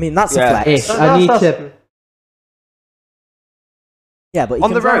tractor. I mean, that's a flex. I need to. Yeah, but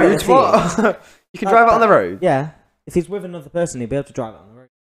on the road. What? You can drive it on the road. Yeah, if he's with another person, he'll be able to drive it on the road.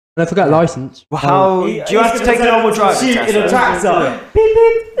 And I forgot license. Well, how do you have to take a normal driving test? In a tractor. Beep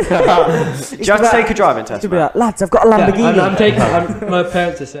beep. Do you have to take a driving test? To be like, lads, I've got a Lamborghini. Yeah, I'm taking. My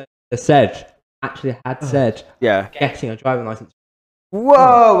parents had said Yeah. getting a driving license.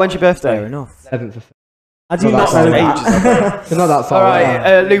 Whoa, when's your birthday? Fair enough. 7th of I do Not not know that that. It's not that far.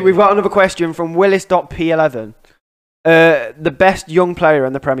 Alright, Luke, we've got another question from Willis.p11. The best young player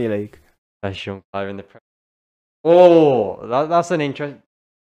in the Premier League. Best young player in the Premier. Oh, that's an interest.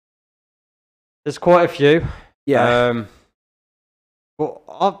 There's quite a few. Yeah. But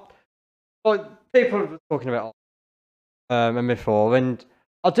like people were talking about and before, and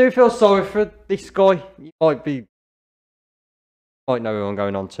I do feel sorry for this guy. You might know who I'm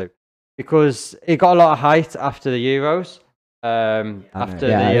going on to, because he got a lot of hate after the Euros. After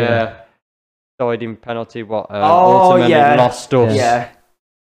the sliding penalty, ultimately lost us.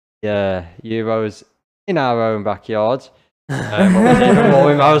 Yeah, Euros in our own backyard. What was even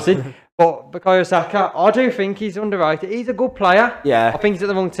more embarrassing. But Bukayo Saka, I do think he's underrated. He's a good player. Yeah. I think he's at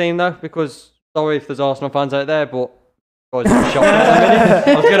the wrong team though, because sorry if there's Arsenal fans out there, but guys are shocking at the minute.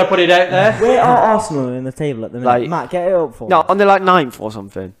 I was going to put it out there. Where are Arsenal in the table at the minute? Like, Matt, get it up for No, me. and they're like 9th or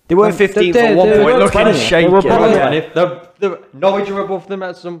something. They were 15th at one they point, were looking 20th. shaky. They were probably The Norwich were above them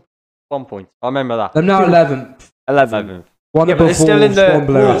at one point. I remember that. I'm now 11th. 11th. One Yeah, but above they're still in Wolves, the- one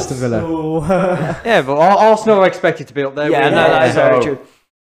below Aston Villa. Yeah, but Arsenal were expected to be up there. Yeah, weren't no, they? that is very So- true.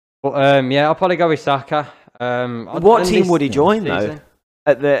 But yeah, I'll probably go with Saka. What team would he join though? season?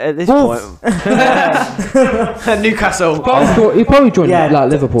 At this Wolves. point, Newcastle. He probably joined Yeah, like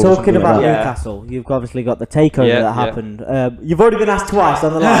Liverpool. or Talking something like about that. Yeah. Newcastle, you've obviously got the takeover Yeah, that yeah. happened. You've already been asked twice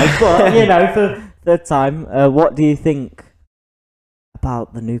on the live, but you know, for third time, what do you think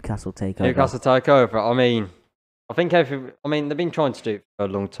about the Newcastle takeover? Newcastle takeover. I mean, I think they've been trying to do it for a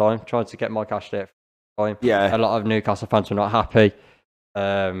long time, trying to get Mike Ashley for a long time. Yeah. A lot of Newcastle fans were not happy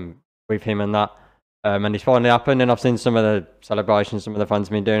with him and that. And it's finally happened, and I've seen some of the celebrations some of the fans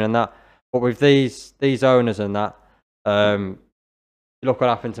have been doing and that. But with these owners and that, you look what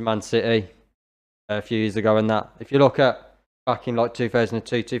happened to Man City a few years ago and that. If you look at back in like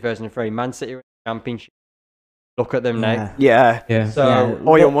 2002, 2003, Man City were in the Championship. Look at them now. Yeah. So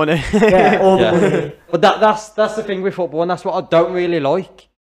All your money. Yeah, all the Yeah. money. But that's the thing with football, and that's what I don't really like. It's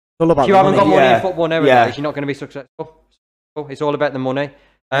all about If you the haven't got money. money Yeah. in football nowadays, Yeah. you're not going to be successful. It's all about the money.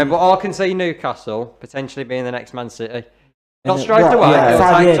 But I can see Newcastle potentially being the next Man City. Not And straight what, away. yeah, It'll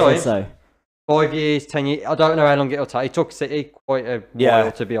 5 take years or time. so. 5 years, 10 years. I don't know how long it'll take. It took City quite a Yeah.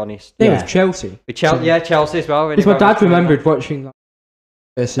 while, to be honest. I think it Yeah. was Chelsea. With Chelsea as well. Because my dad remembered watching like,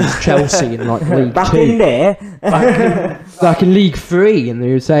 versus Chelsea in like League Back 2. in there. Like in League 3, and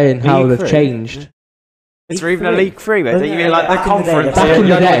they were saying how League they've 3? changed. Is there even a League 3? Mate? You mean like the Back in the day, conference? Back in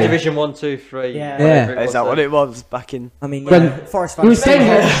the day. Division 1, 2, 3. Yeah. whatever Is that what it was back in I mean, When- yeah, Forest we were fans saying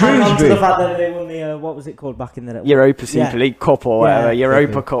that hang on to the Shrewsbury- fact that they won the what was it called back in the day? Europa Super Yeah. League Cup or whatever? Yeah.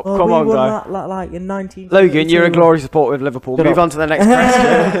 Europa Cup. Oh, Come we on, won guy. that, like in 19. Logan, you're a glory supporter with Liverpool. Shut Move up. on to the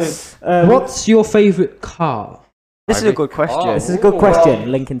next question. What's your favourite car? This is a good question. This is a good question,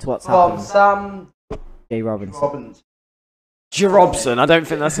 linking to what's happened. Sam Jay Robinson. Robbins. Jerobson. I don't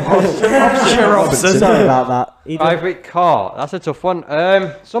think that's a Jerobson. Sorry about that. He did- Favourite car? That's a tough one.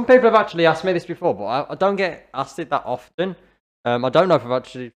 Some people have actually asked me this before, but I don't get asked it that often. I don't know if I've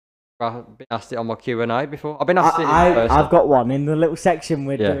actually been asked it on my Q&A before. I've been asked it in person. I've got one in the little section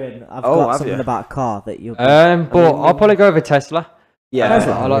we're Yeah. doing. I've Oh, got have something you? about a car that you'll. But I'll probably go with Tesla. Yeah.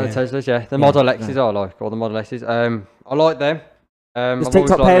 Tesla. I like Yeah. the Teslas, yeah. The Yeah, Model yeah. X's I like, or the Model S's. I like them. Does I've always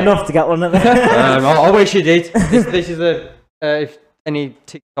TikTok liked pay them. enough to get one of them? I wish you did. This is the if any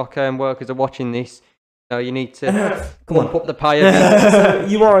TikTok workers are watching this, you need to Come on. pump up the pay a bit. So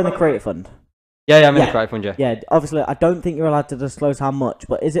you are in the Creative Fund. Yeah, I'm in Yeah. the crowdfund, yeah. Yeah, obviously, I don't think you're allowed to disclose how much,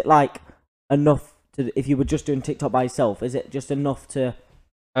 but is it like enough to, if you were just doing TikTok by itself, is it just enough to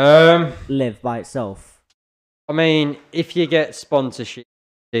live by itself? I mean, if you get sponsorship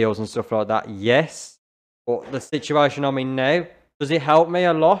deals and stuff like that, yes. But the situation I'm in now, does it help me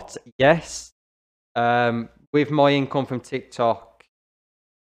a lot? Yes. With my income from TikTok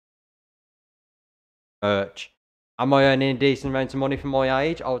merch, am I earning a decent amount of money for my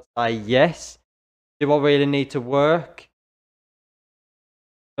age? I would say yes. Do I really need to work?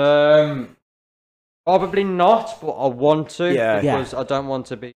 Probably not, but I want to, Yeah. because I don't want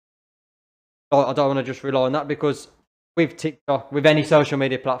to be. I don't want to just rely on that, because with TikTok, with any social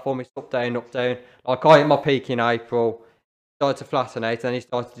media platform, it's up, down, up, down. Like I hit my peak in April, started to flatten out, and it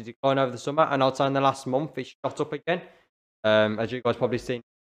started to decline over the summer. And I'd say in the last month, it shot up again. As you guys probably seen,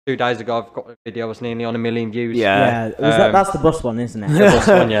 2 days ago, I've got a video was nearly on 1 million views. Yeah. That's the bus one, isn't it? This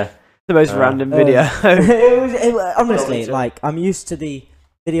one, yeah. The most random video. Honestly, like I'm used to the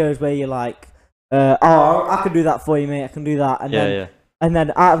videos where you're like, oh, I can do that for you, mate. I can do that, and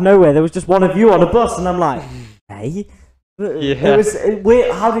then out of nowhere there was just one of you on a bus, and I'm like, hey. Yeah. It was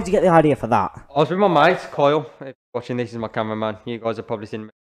weird. How did you get the idea for that? I was with my mate Kyle. If you're watching this, is my cameraman. You guys have probably seen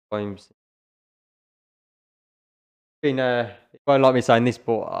me times. You won't like me saying this,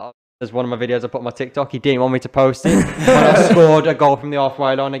 but there's one of my videos I put on my TikTok. He didn't want me to post it. When I scored a goal from the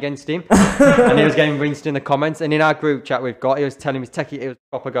halfway line against him, and he was getting rinsed in the comments. And in our group chat we've got, he was telling me to take it. He was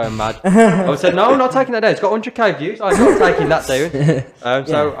proper going mad. I said, no, I'm not taking that down. It's got 100k views. I'm not taking that down.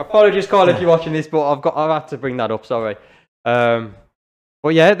 So apologies, Kyle, if you're watching this, but I've had to bring that up. Sorry.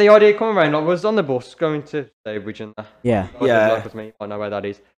 But yeah, the idea coming around, I was on the bus going to Stourbridge and that. Yeah. With me, I know where that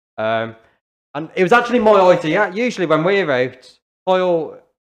is. And it was actually my idea. Usually when we're out, Kyle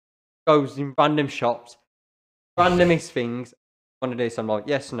goes in random shops, randomest things. I want to do something like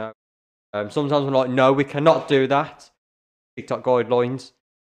yes, no. Sometimes I'm like, no, we cannot do that. TikTok guidelines.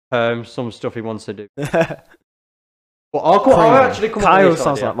 Some stuff he wants to do. But I'll actually come up with Kyle this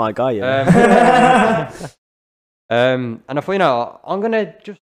sounds idea. like my guy, yeah. And I thought, you know, I'm gonna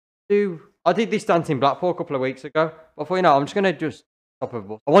just do. I did this dance in Blackpool a couple of weeks ago. But I thought, you know, I'm just gonna just stop a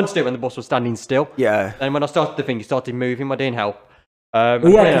bus. I wanted to do it when the bus was standing still. Yeah. And when I started the thing, it started moving. I didn't help. Well,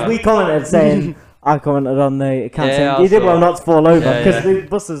 yeah, because we commented saying, I commented on the account saying, you did well not to fall over, because the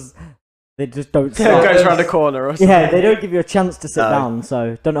buses, they just don't stop. It goes around the corner or something. Yeah, they don't give you a chance to sit down,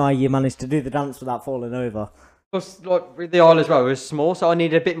 so don't know how you managed to do the dance without falling over. Plus, like, with the aisle as well, it was small, so I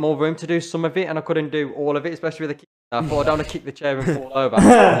needed a bit more room to do some of it, and I couldn't do all of it, especially with the kick. I thought I don't want to kick the chair and fall over.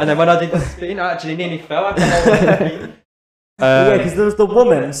 And then when I did the spin, I actually nearly fell. Yeah, because there was the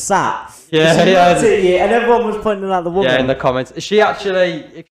woman sat. Yeah, she looked at you, and everyone was pointing at the woman. Yeah, in the comments. She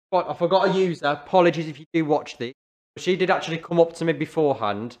actually, I forgot to use her. Apologies if you do watch this. But she did actually come up to me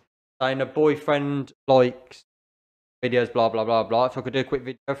beforehand, saying her boyfriend likes videos, blah blah blah blah. If I could do a quick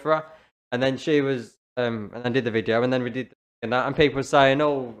video for her, and then she was, and then did the video, and then we did that, and people were saying,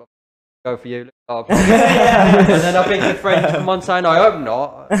 "Oh, go for you." And then I think the friends come on saying, "I hope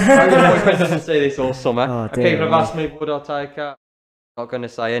not." My boyfriend doesn't see this all summer. And people have asked me, "Would I take her?" Not going to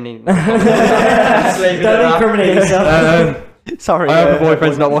say any. Don't incriminate yourself. Sorry, I hope my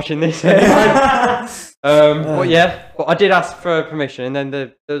boyfriend's not watching this. But yeah, but I did ask for permission, and then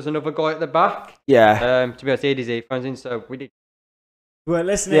there was another guy at the back. Yeah. To be honest, he had his earphones in, so we weren't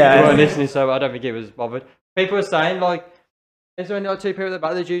listening. Yeah, we weren't listening, so I don't think he was bothered. People were saying, like, is there only like 2 people at the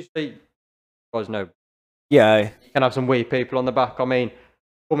back? There's usually, guys know. Yeah. You can have some weird people on the back. I mean,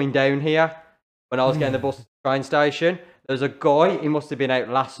 coming down here, when I was getting the bus to the train station, there's a guy, he must have been out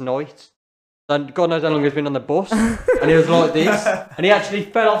last night. And God knows how long he's been on the bus. And he was like this. And he actually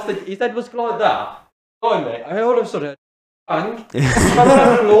fell off his head was like that. Oh, mate. And all of a sudden, bang. He fell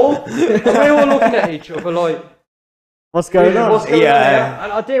on the floor. And we were all looking at each other like, what's going on? What's going on here?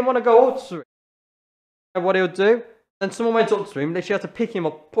 And I didn't want to go up to him. What he would do. And someone went up to him. They had to pick him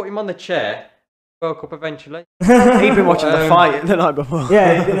up, put him on the chair. Woke up eventually. He'd been watching the fight the night before.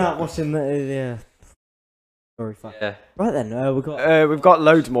 Yeah, he'd been out watching the story fight. Yeah. Right then, we've got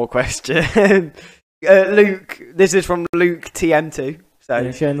loads more questions. Luke, this is from Luke TM2.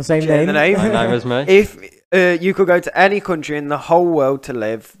 So sharing the same name. The name. Same name as me. If you could go to any country in the whole world to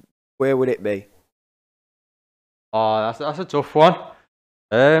live, where would it be? Oh, that's a tough one.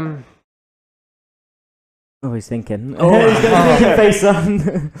 Oh, he's thinking. He's got a face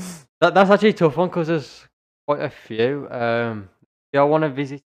on. That's actually a tough one because there's quite a few. I want to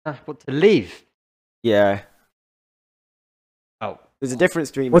visit, but to live. Yeah. Oh. There's a difference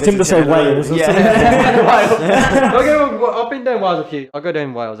between. What's him to say Wales? Yeah. I've been down Wales a few. I go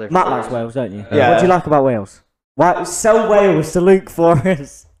down Wales every Matt likes Wales, don't you? Yeah. What do you like about Wales? Why sell Wales to Luke for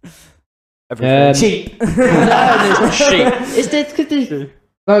us? Cheap. No, it's cheap. It's because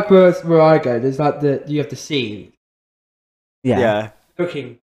like where I go, there's like you have the sea. Yeah.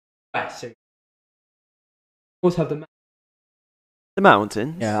 Looking west. So you also have the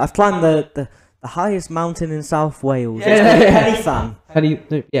mountains. Yeah, I've climbed the highest mountain in South Wales. Yeah. It's Penny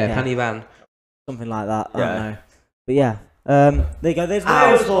Van. Something like that. I Yeah. don't know. But yeah. There you go. There's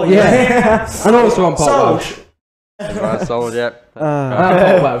Wales for you. Yeah. And also I'm part Welsh. Sold, yeah. I'm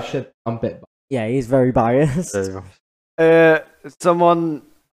part Welsh. I'm a bit. Yeah, he's very biased. Someone.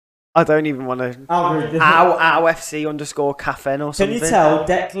 I don't even want to. FC _ cafe or something. Can you tell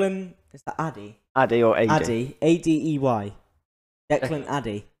Declan? Is that Addy? Addy or AD? Addy. ADEY. Declan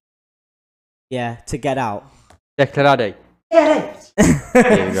Addy. Yeah, to get out. Declan Addy. Get out.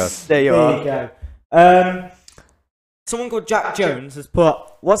 There you go. There you are. Go. Someone called Jack Jones has put,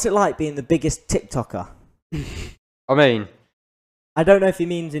 "What's it like being the biggest TikToker?" I mean, I don't know if he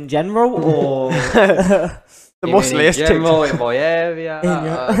means in general or the muscliest general in my area. In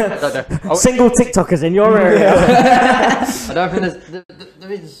I don't know. single TikTokers in your area. I don't think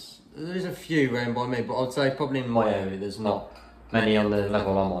there is a few around by me, but I'd say probably in my area there's not many on the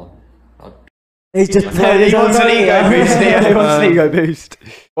level I'm on. He's just he wants an ego boost. He wants an ego boost.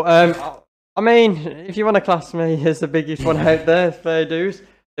 But, I mean, if you want to class me as the biggest one out there, fair dues.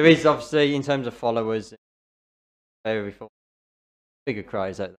 There is obviously, in terms of followers, bigger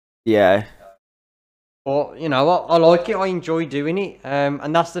cries out there. Yeah. But, you know, I like it, I enjoy doing it,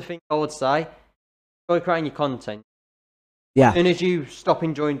 and that's the thing I would say. Enjoy creating your content. Yeah. As soon as you stop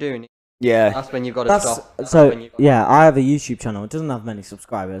enjoying doing it, Yeah. that's when you've got to stop. So, yeah, I have a YouTube channel. It doesn't have many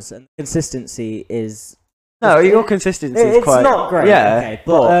subscribers, and consistency is... No, your consistency is it's quite... not great, yeah, okay,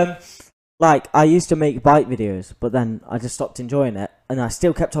 but... like, I used to make bike videos, but then I just stopped enjoying it, and I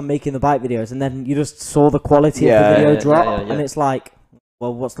still kept on making the bike videos, and then you just saw the quality of the video drop, and it's like,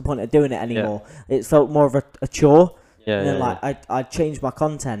 well, what's the point of doing it anymore? It felt more of a chore, and then, I changed my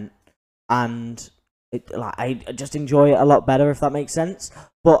content, and I just enjoy it a lot better, if that makes sense.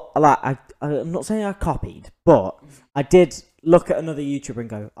 But, like, I'm not saying I copied, but I did look at another YouTuber and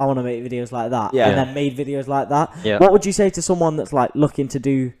go, I want to make videos like that, and then made videos like that. What would you say to someone that's, like, looking to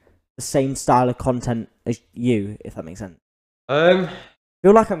do the same style of content as you, if that makes sense? I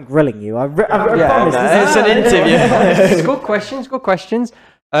feel like I'm grilling you. I promise. It's an interview. It's good questions. Good questions.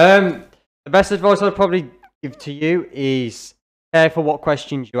 The best advice I'd probably give to you is careful what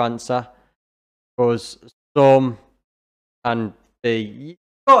questions you answer, because some and you've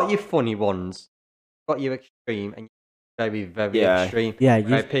got your funny ones, you've got your extreme, and you're very, very extreme.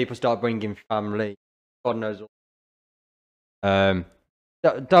 Yeah, people start bringing family. God knows what.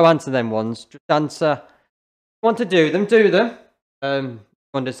 Don't answer them ones. Just answer. If you want to do them, do them.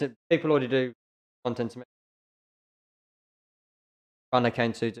 People already do content to make fan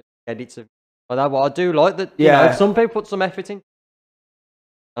account to edits of like that. But I do like that. You know, some people put some effort in.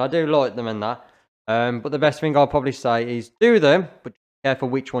 And I do like them and that. But the best thing I'll probably say is do them, but be careful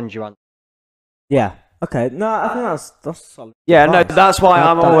which ones you answer. Yeah. Okay, no, I think that's solid. Yeah, no, that's why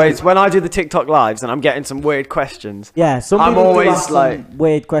I'm always, when I do the TikTok lives and I'm getting some weird questions. Yeah, I'm always like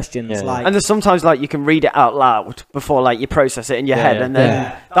weird questions, like, and there's sometimes like you can read it out loud before like you process it in your head, and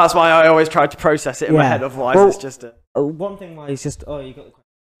then that's why I always try to process it in my head. Otherwise, it's just one thing why it's just you got the question.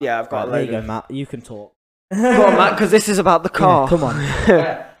 Yeah, I've got. There you go, Matt. You can talk. Go on, Matt, because this is about the car. Come on.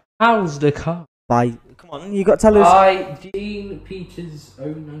 How's the car? Come on, you got to tell us. By Dean Peters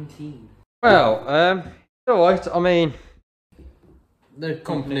 019. Well, alright. I mean, the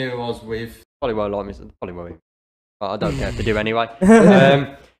company I was with probably won't like me. Probably won't. But I don't care if they do anyway.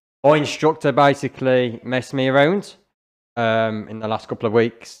 My instructor basically messed me around in the last couple of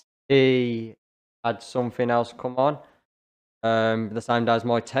weeks. He had something else come on the same day as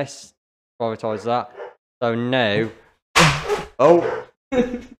my test. Prioritise that. So now,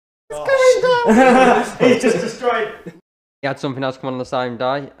 He's just destroyed. He had something else come on the same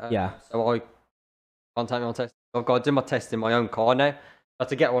day. So I can't take me on test. I've got to do my test in my own car now. I have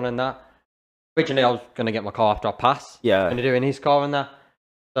to get one in that. Originally, I was going to get my car after I pass. Yeah. Going to do in his car and that.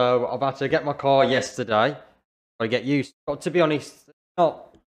 So I've had to get my car yesterday. I get used. But to be honest,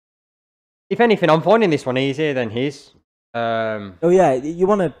 not. If anything, I'm finding this one easier than his. You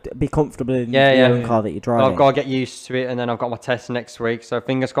want to be comfortable in your own car that you're driving. I've got to get used to it, and then I've got my test next week. So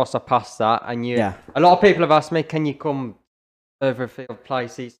fingers crossed I pass that. And a lot of people have asked me, can you come further afield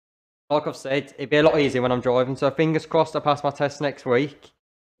places? Like I've said, it'd be a lot easier when I'm driving. So fingers crossed I pass my test next week.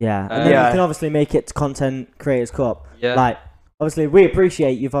 Yeah, and then you can obviously make it to Content Creators Cup. Yeah. Like, obviously, we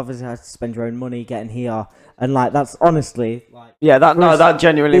appreciate you've obviously had to spend your own money getting here, and like that's honestly like. Yeah, that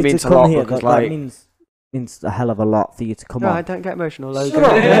genuinely means a lot here, because that means a hell of a lot for you to come on. I don't get emotional, Logan.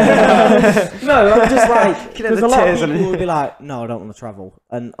 No, I'm just like, because a lot of people will be like, no, I don't want to travel,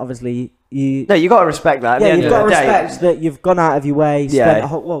 and obviously you got to respect that. You've got to respect that you've gone out of your way.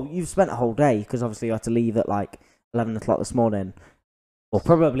 You've spent a whole day because obviously you had to leave at like 11 o'clock this morning, or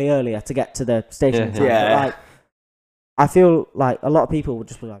probably earlier to get to the station. But, like, I feel like a lot of people would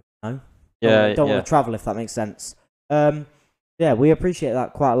just be like, no, don't want to travel, if that makes sense. Yeah, we appreciate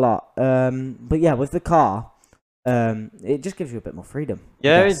that quite a lot. But yeah, with the car, it just gives you a bit more freedom.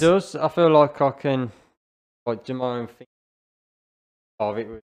 Yeah, it does. I feel like I can do my own thing.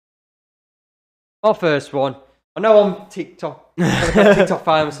 My first one. I know I'm TikTok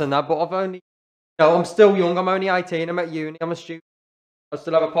famous and that, but I'm still young. I'm only 18. I'm at uni. I'm a student. I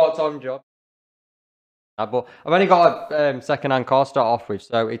still have a part-time job. But I've only got a second-hand car to start off with,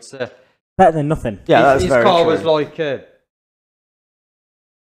 so it's better than nothing. Yeah, that's his very car true. was like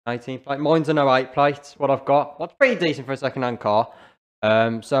 18 plate. Mine's an 08 plate. What I've got, what's pretty decent for a second-hand car.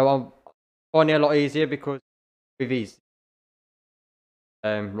 So I'm finding it a lot easier because with these,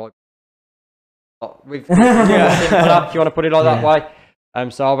 like with yeah, if you want to put it like that way.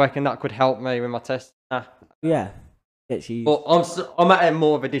 So I reckon that could help me with my test. Yeah. But I'm at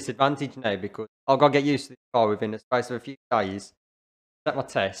more of a disadvantage now because I've got to get used to the car within the space of a few days. Set my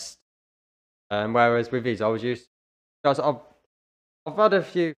test. Whereas with these, I was used to, I've had a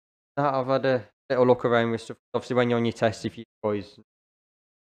few. I've had a little look around with stuff. Obviously, when you're on your test, if you boys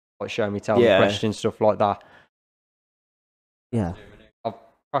like show me, tell me questions, stuff like that. Yeah. I've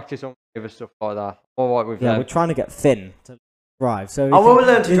practiced on other stuff like that. All right with we're trying to get Finn to drive. So I will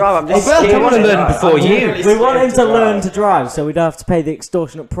learn to drive. I'm just scared. I want to learn before you. We want him to learn to drive, so we don't have to pay the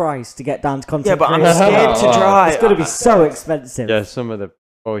extortionate price to get down to content. Yeah, but I'm scared to drive. It's going to be so expensive. Yeah, some of the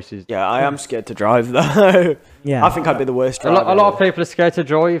voices. Yeah, I am scared to drive though. Yeah, I think I'd be the worst driver. A lot of people are scared to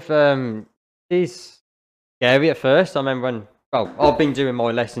drive. It's scary at first. I remember when. Well, I've been doing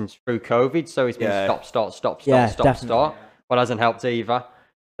my lessons through COVID, so it's been stop. Well, hasn't helped either.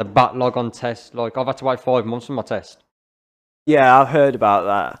 The backlog on tests, like I've had to wait 5 months for my test. Yeah, I've heard about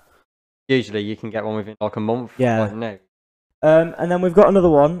that. Usually, you can get one within like a month. Yeah. Like, no. And then we've got another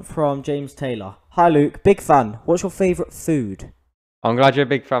one from James Taylor. Hi Luke, big fan. What's your favourite food? I'm glad you're a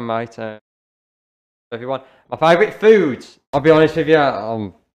big fan, mate. Everyone, my favourite food. I'll be honest with you.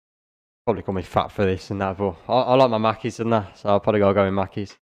 I'm probably call me fat for this and that, but I like my Mackies and that, so I'll probably gotta go with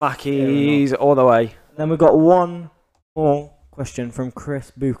Mackies. Mackies all the way. Then we've got one more question from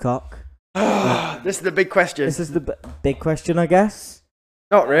Chris Bucock. This is the big question. This is the big question, I guess.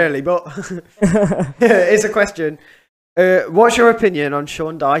 Not really, but it's a question. What's your opinion on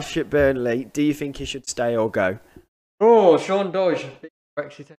Sean Dyche at Burnley? Do you think he should stay or go? Oh, Sean Dyche, big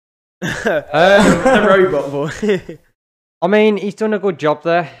Brexit. The robot boy. I mean, he's done a good job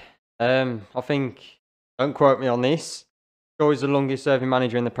there. I think, don't quote me on this, sure he's the longest serving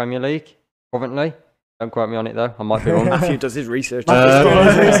manager in the Premier League, currently. Don't quote me on it though, I might be wrong. Matthew does his research. But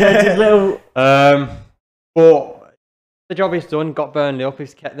the job he's done, got Burnley up,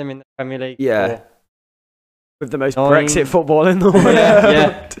 he's kept them in the Premier League. Yeah. With the most Brexit football in the world.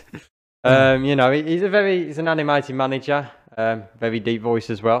 Yeah. You know, he's an animated manager, very deep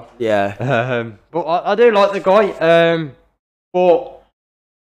voice as well. Yeah. But I do like the guy. But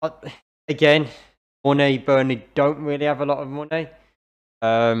again, money, Burnley don't really have a lot of money.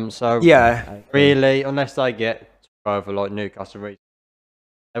 So yeah, really, unless they get over like Newcastle,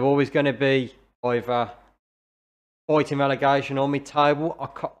 they're always going to be either fighting relegation or mid-table.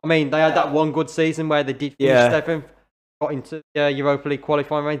 I mean, they had that one good season where they did finish seventh, got into the Europa League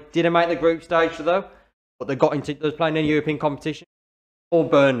qualifying range. Didn't make the group stage though, but they got into. They was playing in European competition. Or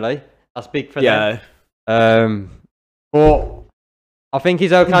Burnley, that's big for them. But I think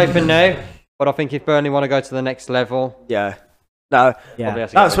he's okay for now. But I think if Burnley want to go to the next level, that's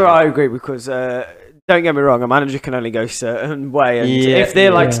where I agree because don't get me wrong, a manager can only go a certain way, and if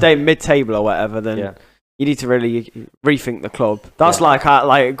they're like staying mid-table or whatever, then you need to really rethink the club. That's like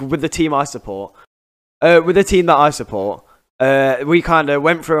with the team I support. With the team that I support, we kind of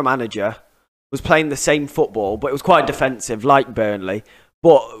went through a manager, was playing the same football, but it was quite defensive, like Burnley.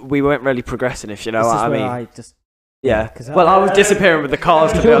 But we weren't really progressing, if you know what I mean. I was disappearing with the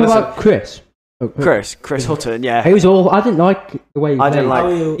cars. To be honest, about Chris. Chris Hutton, He was all. I didn't like the way he played. I didn't like.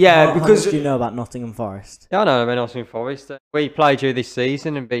 How much do you know about Nottingham Forest? Yeah, I know about Nottingham Forest. We played you this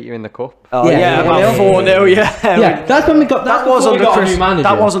season and beat you in the cup. Oh about 4-0. Yeah, that's when we got. That was under Chris.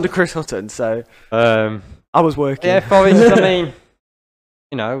 That was under Chris Hutton. So I was working. Yeah, Forest. I mean,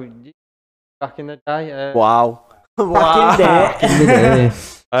 you know, back in the day. Wow. Back in the day.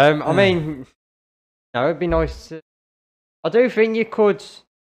 I mean, no, it'd be nice to. I do think you could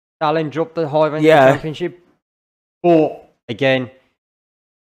challenge up the high range championship, but again,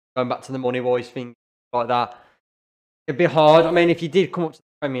 going back to the money wise thing like that, it'd be hard. I mean, if you did come up to the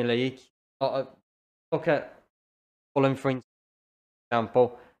Premier League, look at Fulham for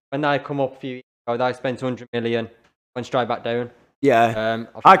example, when they come up a few years ago, they spent 100 million, went straight back down. Yeah,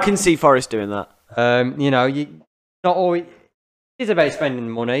 I can see Forest doing that. You know, you not always. It is about spending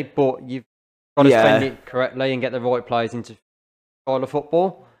money, but you've got to spend it correctly and get the right players into style of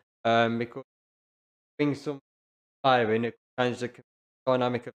football. Because bring some player in, it changes the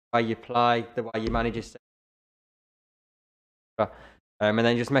dynamic of the way you play, the way you manage your and then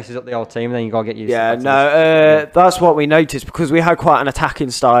it just messes up the whole team. And then you gotta get used. That's what we noticed because we had quite an attacking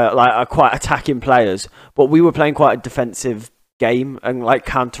style, like quite attacking players, but we were playing quite a defensive game and like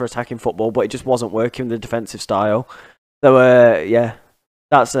counter-attacking football, but it just wasn't working the defensive style. So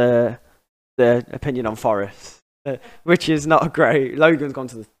that's the opinion on Forest, which is not great. Logan's gone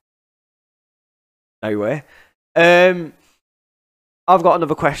to the nowhere. I've got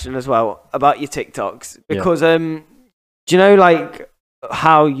another question as well about your TikToks because do you know like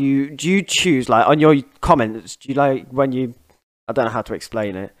how do you choose like on your comments? Do you like when you I don't know how to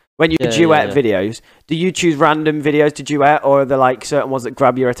explain it. When you duet videos, do you choose random videos to duet, or are there like certain ones that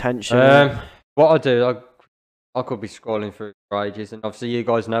grab your attention? What I do, I could be scrolling through for ages, and obviously you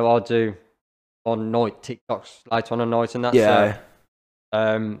guys know I'll do on night TikToks later on a night and that. Yeah.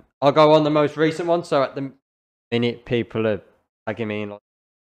 So, I'll go on the most recent one. So at the minute people are tagging me in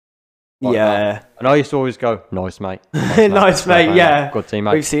like that. And I used to always go, nice mate. Nice mate, yeah. Good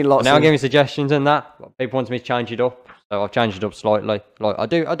teammate. We've seen lots now of... giving suggestions and that. People want me to change it up. So I've changed it up slightly. Like I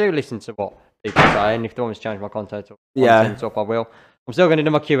do listen to what people say, and if they want me to change my content up, I will. I'm still going to do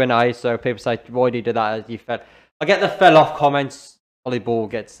my Q&A, so people say, why do you do that? You fell. I get the fell off comments. Volleyball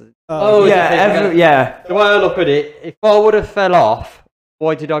gets... The way I look at it, if I would have fell off,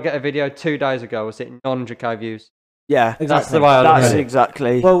 why did I get a video 2 days ago? Was it 900k views? Yeah, exactly. That's the way I look at it.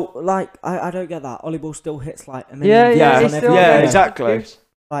 Exactly. Well, like, I don't get that. Volleyball still hits like a million views on every video. Exactly.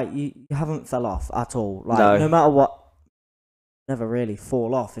 Like, you haven't fell off at all. Like, no matter what, never really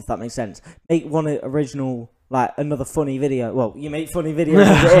fall off, if that makes sense. Make one original... Like another funny video. Well, you make funny videos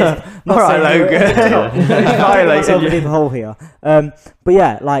as it is. Not Alright, Logan. Highlighting the hole here. But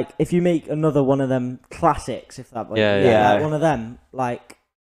yeah, like if you make another one of them classics, if that like one of them, like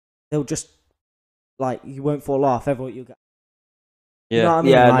they'll just like you won't fall off. Everyone you'll get. You know what I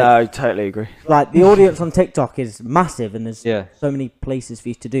mean? No, totally agree. Like the audience on TikTok is massive, and there's so many places for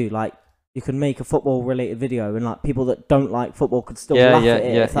you to do. Like you can make a football related video, and like people that don't like football could still laugh at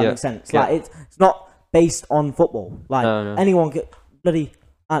it. If that makes sense. Like it's not based on football, like anyone could bloody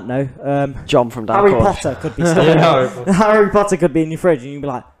I don't know. John from Harry Potter could be Harry Potter could be in your fridge, and you'd be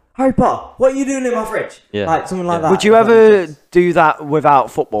like, Harry Potter, what are you doing in my fridge? Like something like that. Would you ever do that without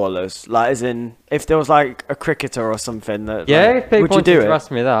footballers? Like, as in, if there was like a cricketer or something that. If people would you do it?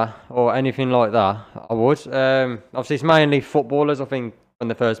 Ask me that or anything like that, I would. Obviously, it's mainly footballers. I think when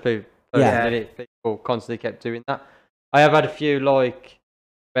the first minute, people constantly kept doing that. I have had a few like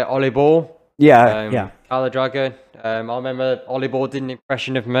volleyball. Colour Dragon. I remember Ollie did an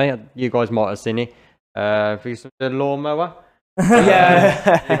impression of me. You guys might have seen it. For the lawnmower. You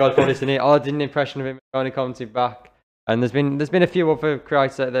guys probably seen it. I did an impression of him. Kind of commented back. And there's been a few other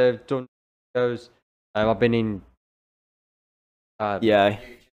creators that have done videos. I've been in YouTube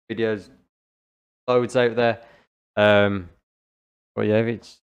videos, loads out there. But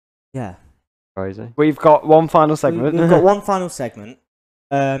it's crazy. We've got one final segment. We've got one final segment.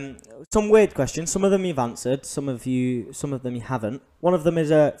 Some weird questions. Some of them you've answered. Some of them you haven't. One of them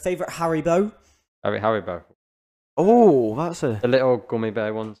is a favourite Haribo. Haribo. Oh, that's the little gummy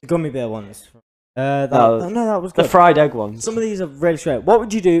bear ones. The gummy bear ones. That was good. The fried egg ones. Some of these are really straight. What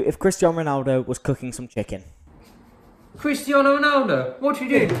would you do if Cristiano Ronaldo was cooking some chicken? Cristiano Ronaldo, what are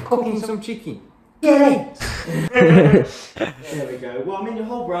you doing? Cooking some chicken. Get out! There we go. Well, I mean, your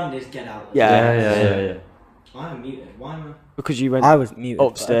whole brand is get out. Yeah. I am muted. Why am I? Because you went. I was muted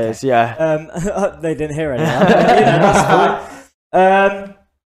upstairs. Okay. They didn't hear any of that. That's fine.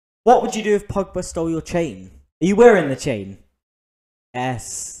 What would you do if Pogba stole your chain? Are you wearing the chain?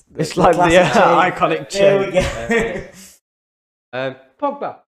 Yes. It's like the iconic chain. There we go.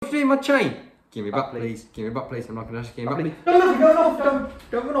 Pogba, what's doing my chain? Give me back, please. Give me back, please. I'm not going to ask you. Give me back, please.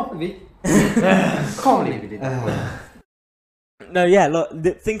 Don't run off with me. Can't believe you did that. No, look,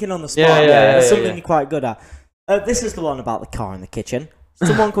 thinking on the spot, it's something you're quite good at. This is the one about the car in the kitchen.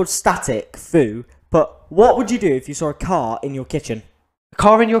 Someone called Static Foo, but what would you do if you saw a car in your kitchen? A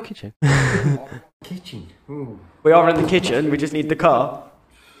car in your kitchen? Kitchen? Ooh. We are in the kitchen, we just need the car.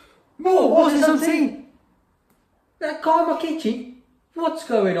 Whoa, what's this I'm saying? That car in my kitchen? What's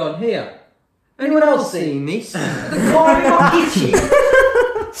going on here? Anyone else seeing this? The car in my kitchen?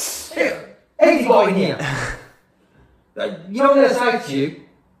 Hey, got in here? You know what I say to you?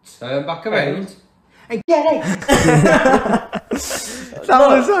 Turn back around and get it. That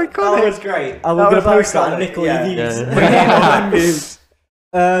was iconic. That was great. I'm going to post that and nickel your views.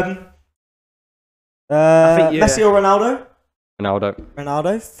 Messi or Ronaldo?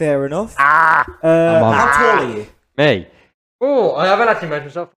 Ronaldo, fair enough. How tall are you? Me? Oh, I haven't actually measured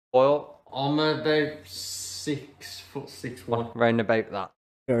myself for a while. I'm about 6'6", round about that.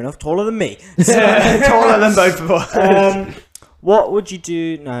 Fair enough, taller than me. Taller than both of us. What would you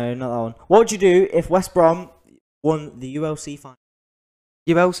do? No, not that one. What would you do if West Brom won the ULC final?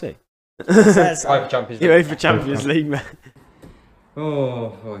 ULC? UEFA Champions League. UEFA Champions League, man.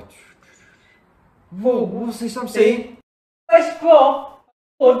 Oh, right. Whoa, what's this I'm saying? West Brom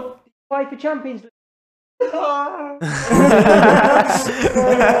won the UEFA Champions League.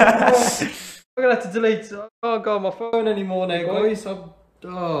 I'm gonna have to delete. I can't go on my phone anymore now, guys.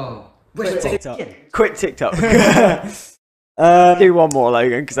 Quit TikTok. Quit TikTok. Do one more,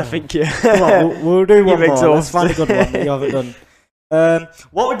 Logan, because I think you. Come on, we'll do one more. Let's exhausted. find a good one that you haven't done.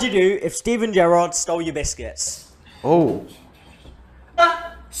 What would you do if Steven Gerrard stole your biscuits? Oh.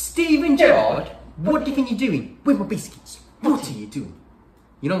 Steven Gerrard, what do you think you're doing with my biscuits? What are you doing?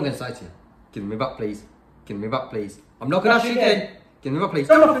 You know what I'm going to say to you? Give them me back, please. Give them me back, please. I'm not going to ask you again. Give them me back, please.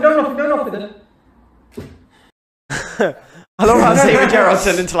 Don't off it. I love how Steven Gerrard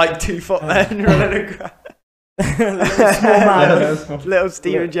turned into like 2 foot men running across. Small man. Little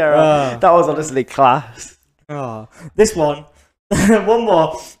Steven Gerrard. That was honestly class. Oh, this one. One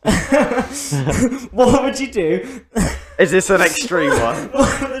more. What would you do? Is this an extreme one?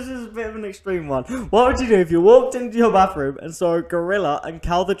 This is a bit of an extreme one. What would you do if you walked into your bathroom and saw a gorilla and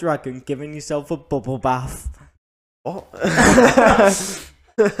Cal the Dragon giving yourself a bubble bath? What?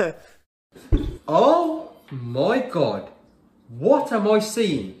 Oh my god. What am I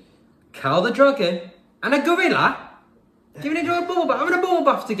seeing? Cal the Dragon and a gorilla? Giving into a bubble bath, having a bubble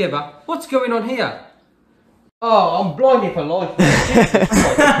bath together. What's going on here? Oh, I'm blinded for life. Jesus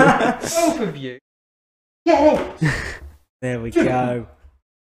Christ. Both of you. Get it. There we go.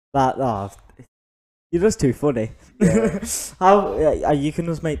 You're just too funny. Yeah. How you can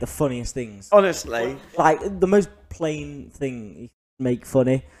just make the funniest things. Honestly. Like the most plain thing you can make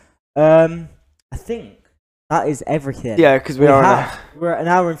funny. I think that is everything. Yeah, because we're at an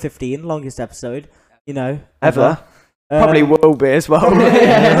hour and 15, longest episode. You know, ever. Probably will be as well.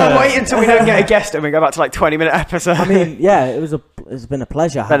 I'm waiting until we don't get a guest and we go back to like 20-minute episode. I mean, yeah, it's been a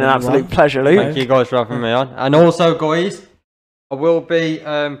pleasure. Been an absolute pleasure, Luke. Thank you guys for having me on. And also, guys, I will be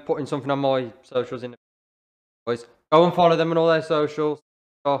putting something on my socials in the guys. Go and follow them on all their socials.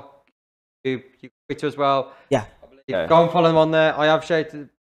 You Twitter as well. Yeah. Yeah. Go and follow them on there. I have shared.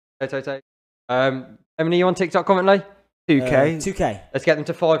 How many are you on TikTok currently? 2K. 2K. Let's get them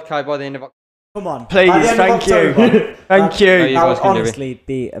to 5K by the end of October. Come on. Please, thank you. Thank you. you That guys would can do it. honestly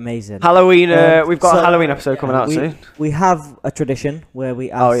be amazing. Halloween, we've got so- a Halloween episode coming out soon. We have a tradition where we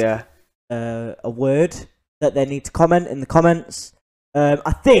ask Oh, yeah. a word that they need to comment in the comments.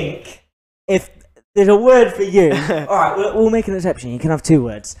 I think if there's a word for you, alright, we'll make an exception. You can have 2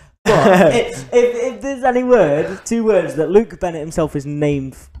 words. But if there's any word, 2 words that Luke Bennett himself is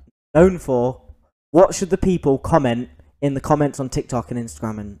known for, what should the people comment in the comments on TikTok and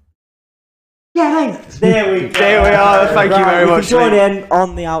Instagram? And Yeah, thanks. there we go. There we are. Thank you very much. You can join in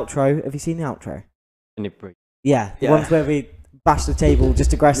on the outro. Have you seen the outro? Yeah, the Yeah. ones where we bash the table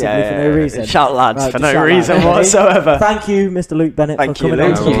just aggressively for no reason. Shout lads Right, for just no shout reason lads. whatsoever. Thank you, Mr. Luke Bennett, Thank for you, coming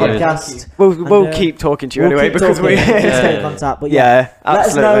Luke. on to the No worries. podcast. We'll keep talking to you We'll anyway keep because talking. we. Stay in Yeah. contact. But Yeah, let us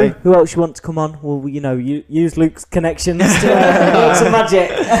absolutely. know who else you want to come on. We'll, use Luke's connections to work some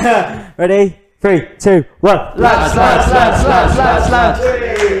magic. Ready? 3, 2, 1. Lads.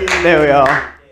 There we are.